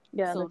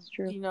 Yeah, So, that's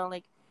true.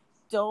 like,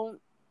 don't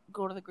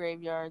go to the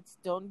graveyards.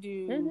 Don't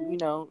do,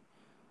 Mm-hmm.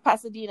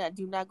 Pasadena,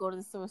 do not go to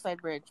the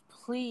Suicide Bridge.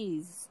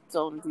 Please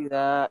don't do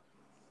that.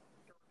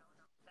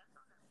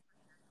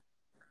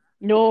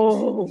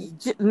 No.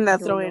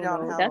 Not No, throw no, it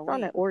on no. That's on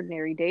an Halloween.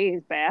 ordinary day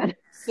is bad.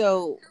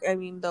 So, I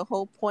mean, the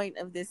whole point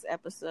of this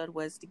episode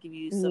was to give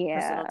you some personal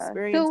Yeah.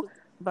 experience So,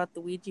 about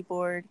the Ouija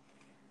board,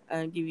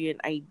 give you an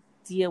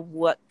idea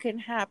what can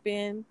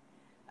happen.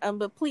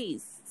 But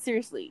please,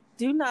 seriously,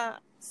 do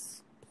not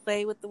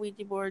play with the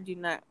Ouija board. Do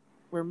not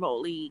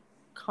remotely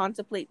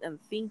contemplate and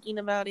thinking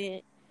about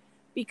it,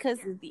 because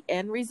the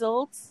end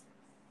result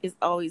is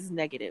always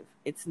negative.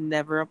 It's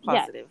never a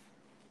yes, positive.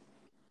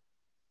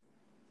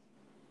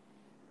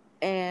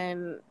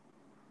 And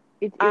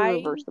it's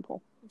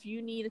irreversible. if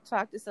you need to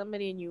talk to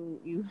somebody and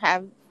you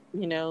have,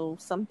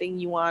 something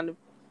you want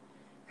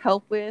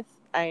help with,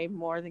 I'm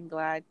more than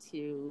glad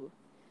to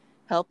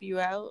help you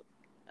out.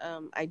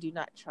 I do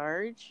not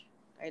charge.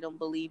 I don't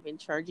believe in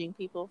charging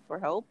people for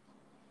help.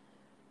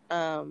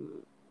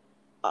 Um,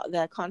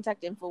 the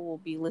contact info will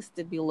be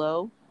listed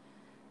below.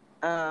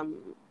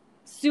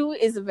 Sue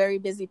is a very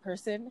busy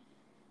person.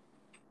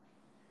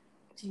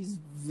 She's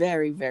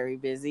very, very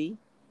busy.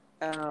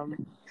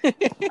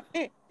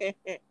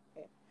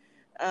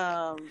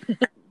 Um,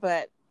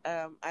 but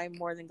I'm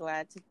more than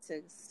glad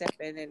to step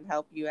in and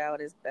help you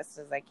out as best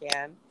as I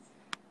can.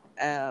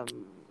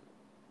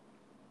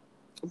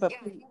 But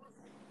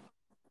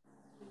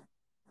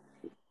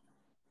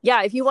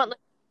Yeah, if you want like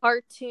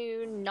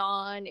cartoon,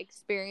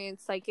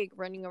 non-experienced psychic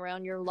running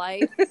around your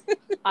life,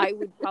 I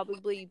would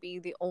probably be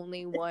the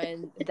only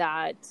one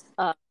that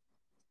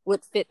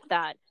would fit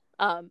that.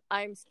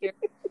 I'm scared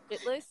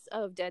shitless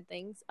of dead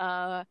things.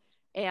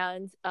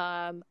 And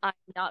I'm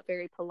not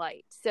very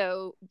polite.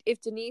 So if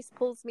Denise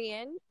pulls me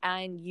in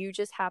and you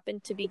just happen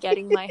to be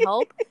getting my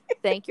help,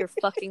 thank your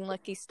fucking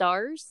lucky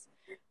stars.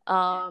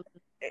 Because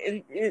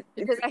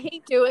I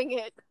hate doing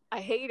it. I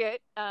hate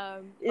it.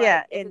 yeah,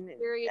 But if it's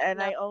serious and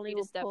I enough for only me to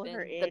will step pull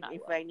her in, then in I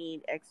if will. I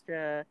need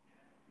extra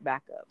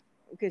backup,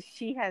 because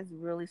she has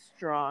really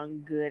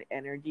strong, good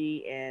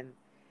energy, and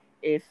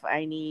if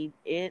I need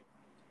it,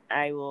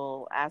 I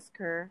will ask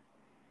her,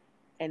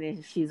 and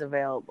if she's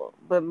available.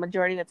 But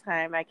majority of the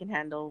time, I can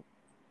handle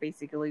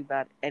basically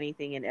about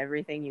anything and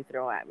everything you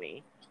throw at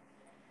me.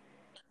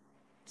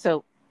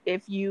 So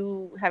if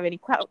you have any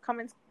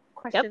comments,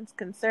 Yep. questions,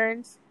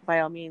 concerns,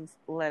 by all means,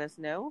 let us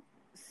know.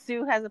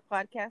 Sue has a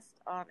podcast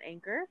on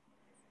Anchor.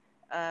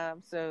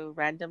 So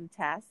Random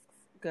Tasks,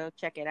 go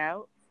check it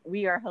out.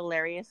 We are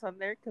hilarious on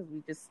there because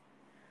we just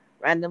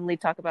randomly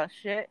talk about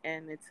shit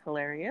and it's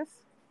hilarious.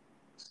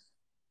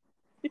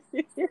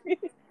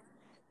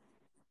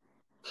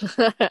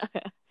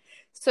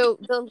 So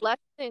the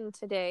lesson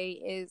today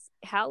is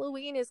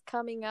Halloween is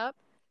coming up.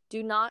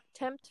 Do not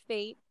tempt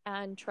fate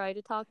and try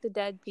to talk to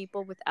dead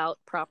people without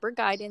proper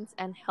guidance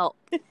and help.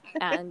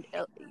 And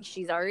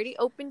she's already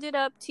opened it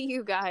up to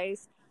you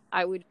guys.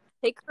 I would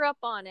take her up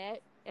on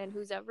it. And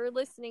who's ever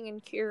listening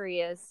and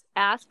curious,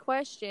 ask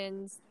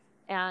questions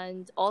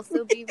and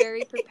also be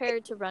very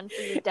prepared to run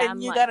for your damn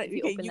And you life gotta, if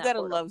you okay, open you that gotta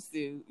portal. love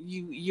Sue.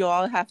 You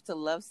all have to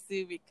love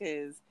Sue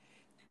because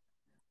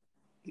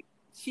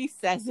she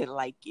says it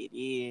like it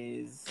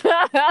is.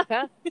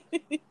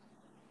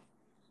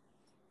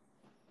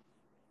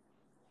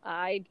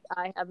 I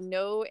have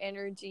no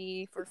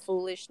energy for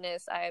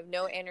foolishness. I have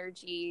no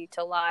energy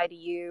to lie to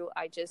you.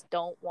 I just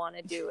don't want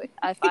to do it.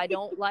 If I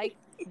don't like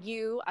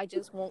you, I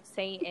just won't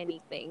say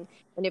anything.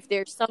 And if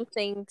there's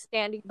something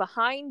standing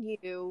behind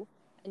you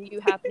and you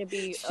happen to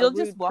be a She'll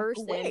just rude walk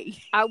person, away.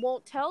 I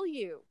won't tell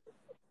you.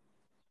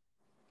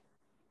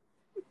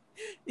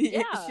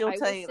 Yeah, She'll I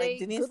tell will you, like, say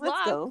Denise, good let's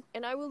luck go.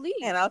 and I will leave.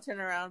 And I'll turn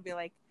around and be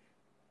like,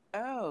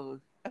 oh,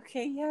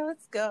 okay, yeah,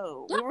 let's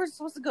go. Yeah. We were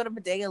supposed to go to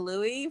Bodega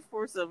Louie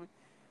for some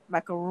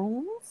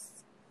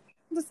macaroons.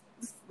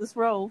 Let's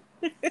roll.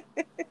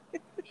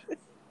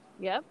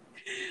 Yep.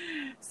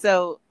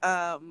 So,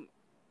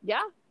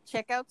 Yeah.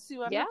 check out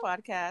Sue on Yeah. her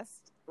podcast,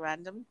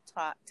 Random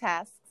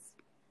Tasks.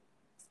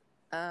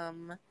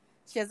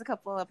 She has a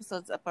couple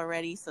episodes up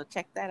already, so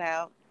check that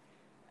out.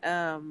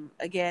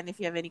 Again, if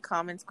you have any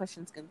comments,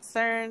 questions,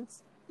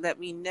 concerns, let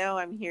me know.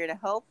 I'm here to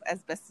help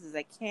as best as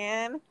I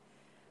can.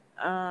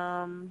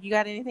 You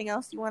got anything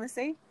else you want to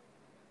say?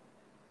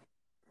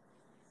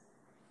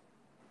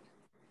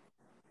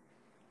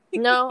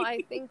 No,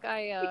 I think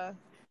I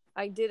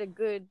did a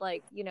good,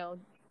 like, don't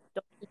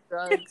do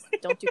drugs,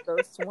 don't do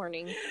ghost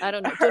warning. I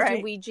don't know. Don't do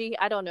Ouija.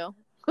 I don't know.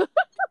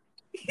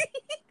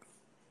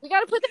 We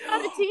gotta put that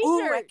on a t-shirt.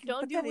 Ooh, I can don't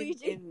put do that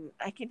Ouija. in.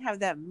 I can have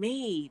that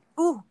made.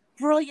 Ooh,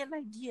 brilliant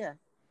idea.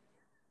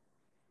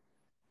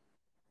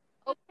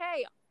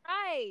 Okay, all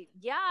right.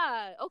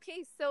 Yeah.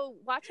 Okay, so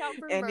watch out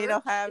for And merch.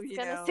 it'll have, It's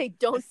gonna a say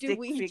don't do stick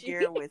Ouija.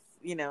 figure with,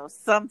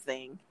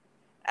 something.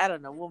 I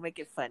don't know. We'll make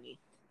it funny.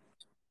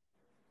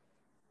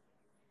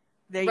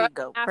 There you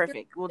go.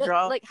 Perfect. We'll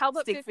draw like, how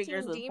about stick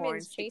figures 15 with demons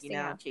horns sticking chasing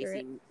out, after it?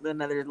 chasing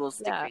another little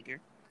stick figure.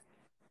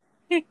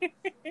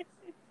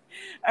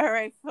 All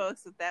right,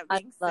 folks. With that I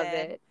being love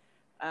said, it.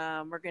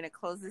 we're going to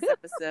close this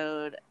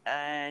episode,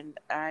 and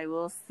I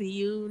will see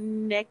you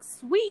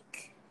next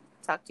week.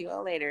 Talk to you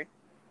all later.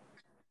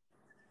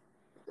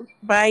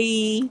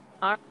 Bye.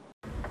 All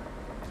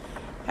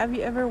Have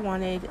you ever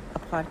wanted a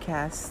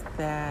podcast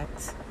that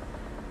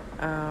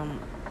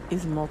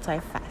is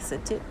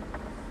multifaceted?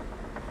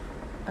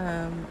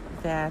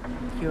 That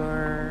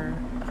your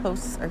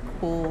hosts are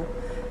cool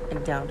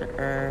and down to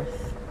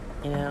earth.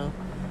 You know,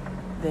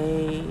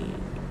 they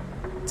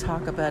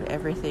talk about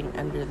everything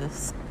under the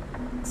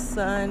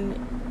sun,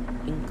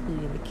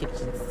 including the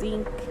kitchen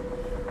sink,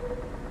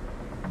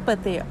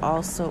 but they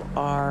also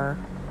are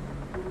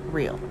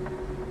real.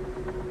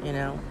 You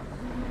know,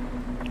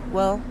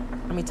 well,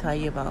 let me tell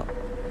you about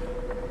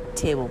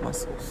Table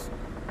Muscles.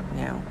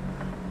 Now,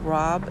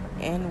 Rob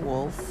and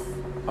Wolf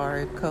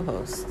are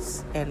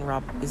co-hosts, and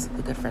Rob is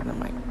a good friend of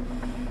mine.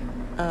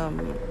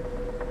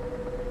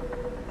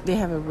 They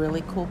have a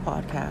really cool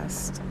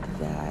podcast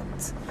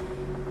that,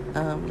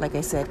 like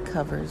I said,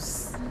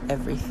 covers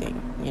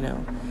everything. You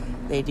know,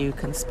 they do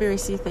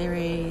conspiracy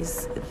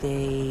theories,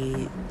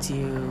 they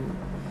do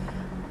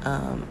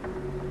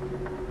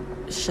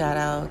shout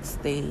outs,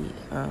 they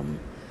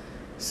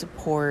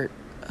support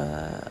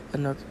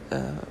an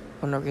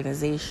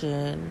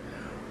organization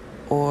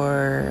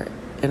or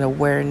an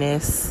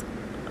awareness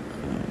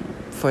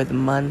for the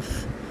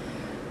month.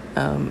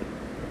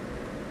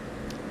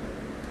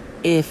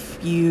 If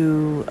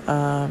you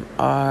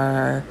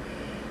are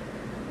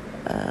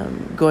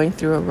going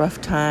through a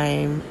rough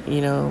time, you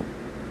know,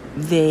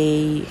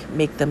 they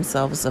make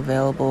themselves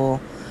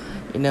available.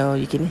 You know,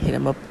 you can hit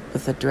them up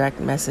with a direct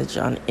message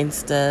on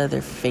Insta,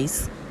 their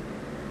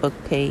Facebook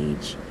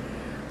page.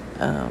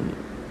 I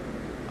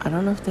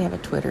don't know if they have a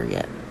Twitter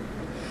yet.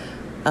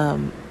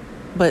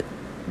 But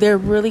they're a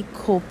really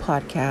cool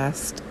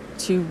podcast.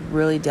 Two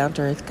really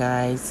down-to-earth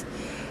guys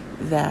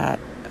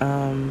that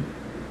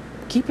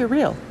keep it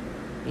real.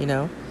 You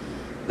know,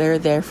 they're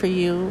there for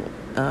you.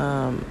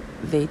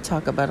 They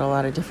talk about a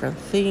lot of different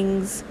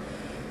things.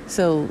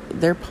 So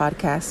their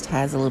podcast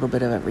has a little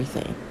bit of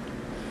everything.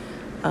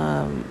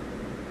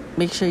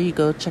 Make sure you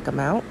go check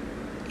them out.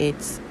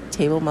 It's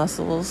Table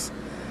Muscles.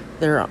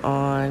 They're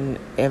on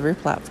every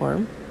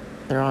platform.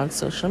 They're on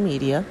social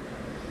media.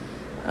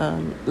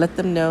 Let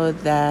them know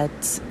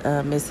that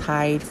Ms.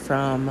 Hyde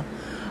from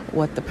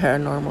What the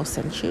Paranormal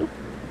sent you.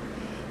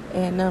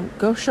 And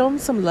go show them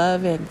some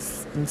love and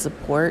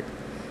support.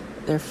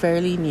 They're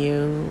fairly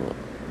new,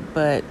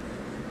 but,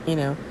 you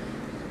know,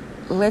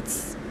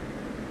 let's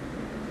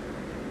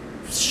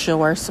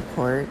show our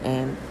support.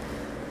 And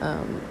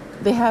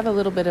they have a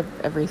little bit of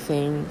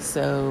everything,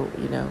 so,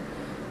 you know,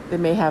 they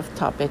may have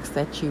topics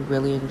that you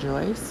really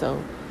enjoy.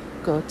 So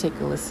go take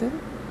a listen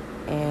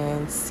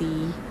and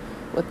see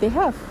what they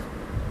have.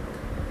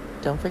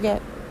 Don't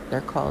forget,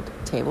 they're called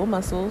Table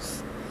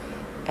Muscles,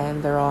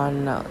 and they're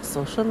on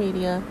social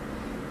media,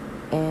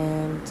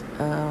 and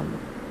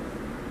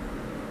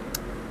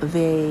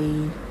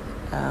they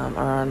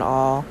are on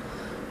all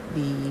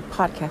the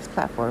podcast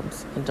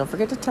platforms. And don't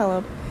forget to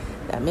tell them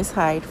that Miss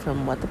Hyde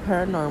from What the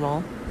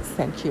Paranormal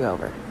sent you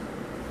over.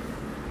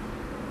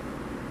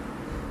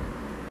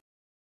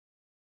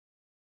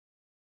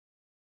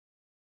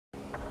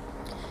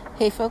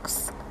 Hey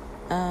folks,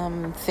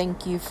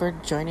 thank you for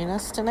joining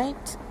us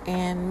tonight,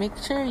 and make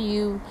sure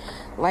you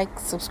like,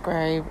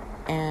 subscribe,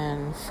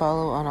 and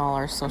follow on all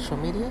our social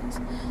medias.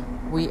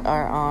 We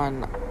are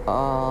on a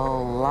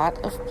lot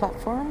of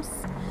platforms.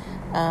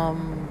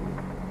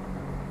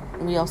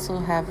 We also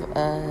have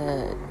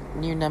a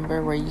new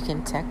number where you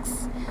can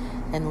text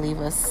and leave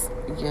us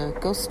your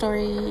ghost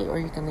story, or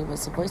you can leave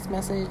us a voice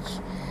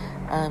message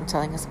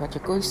telling us about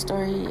your ghost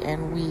story,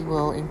 and we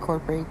will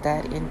incorporate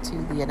that into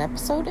an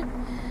episode.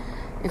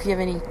 If you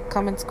have any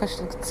comments,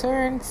 questions,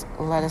 concerns,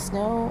 let us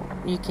know.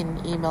 You can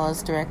email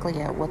us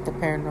directly at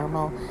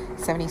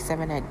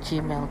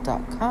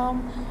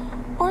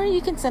whattheparanormal77@gmail.com, or you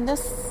can send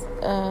us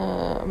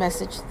a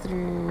message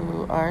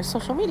through our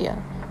social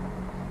media.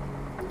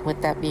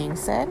 With that being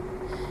said,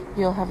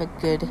 you'll have a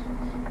good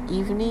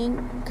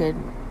evening, good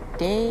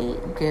day,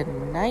 good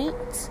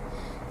night,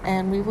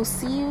 and we will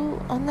see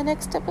you on the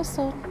next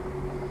episode.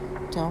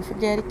 Don't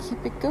forget to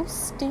keep it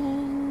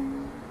ghosting.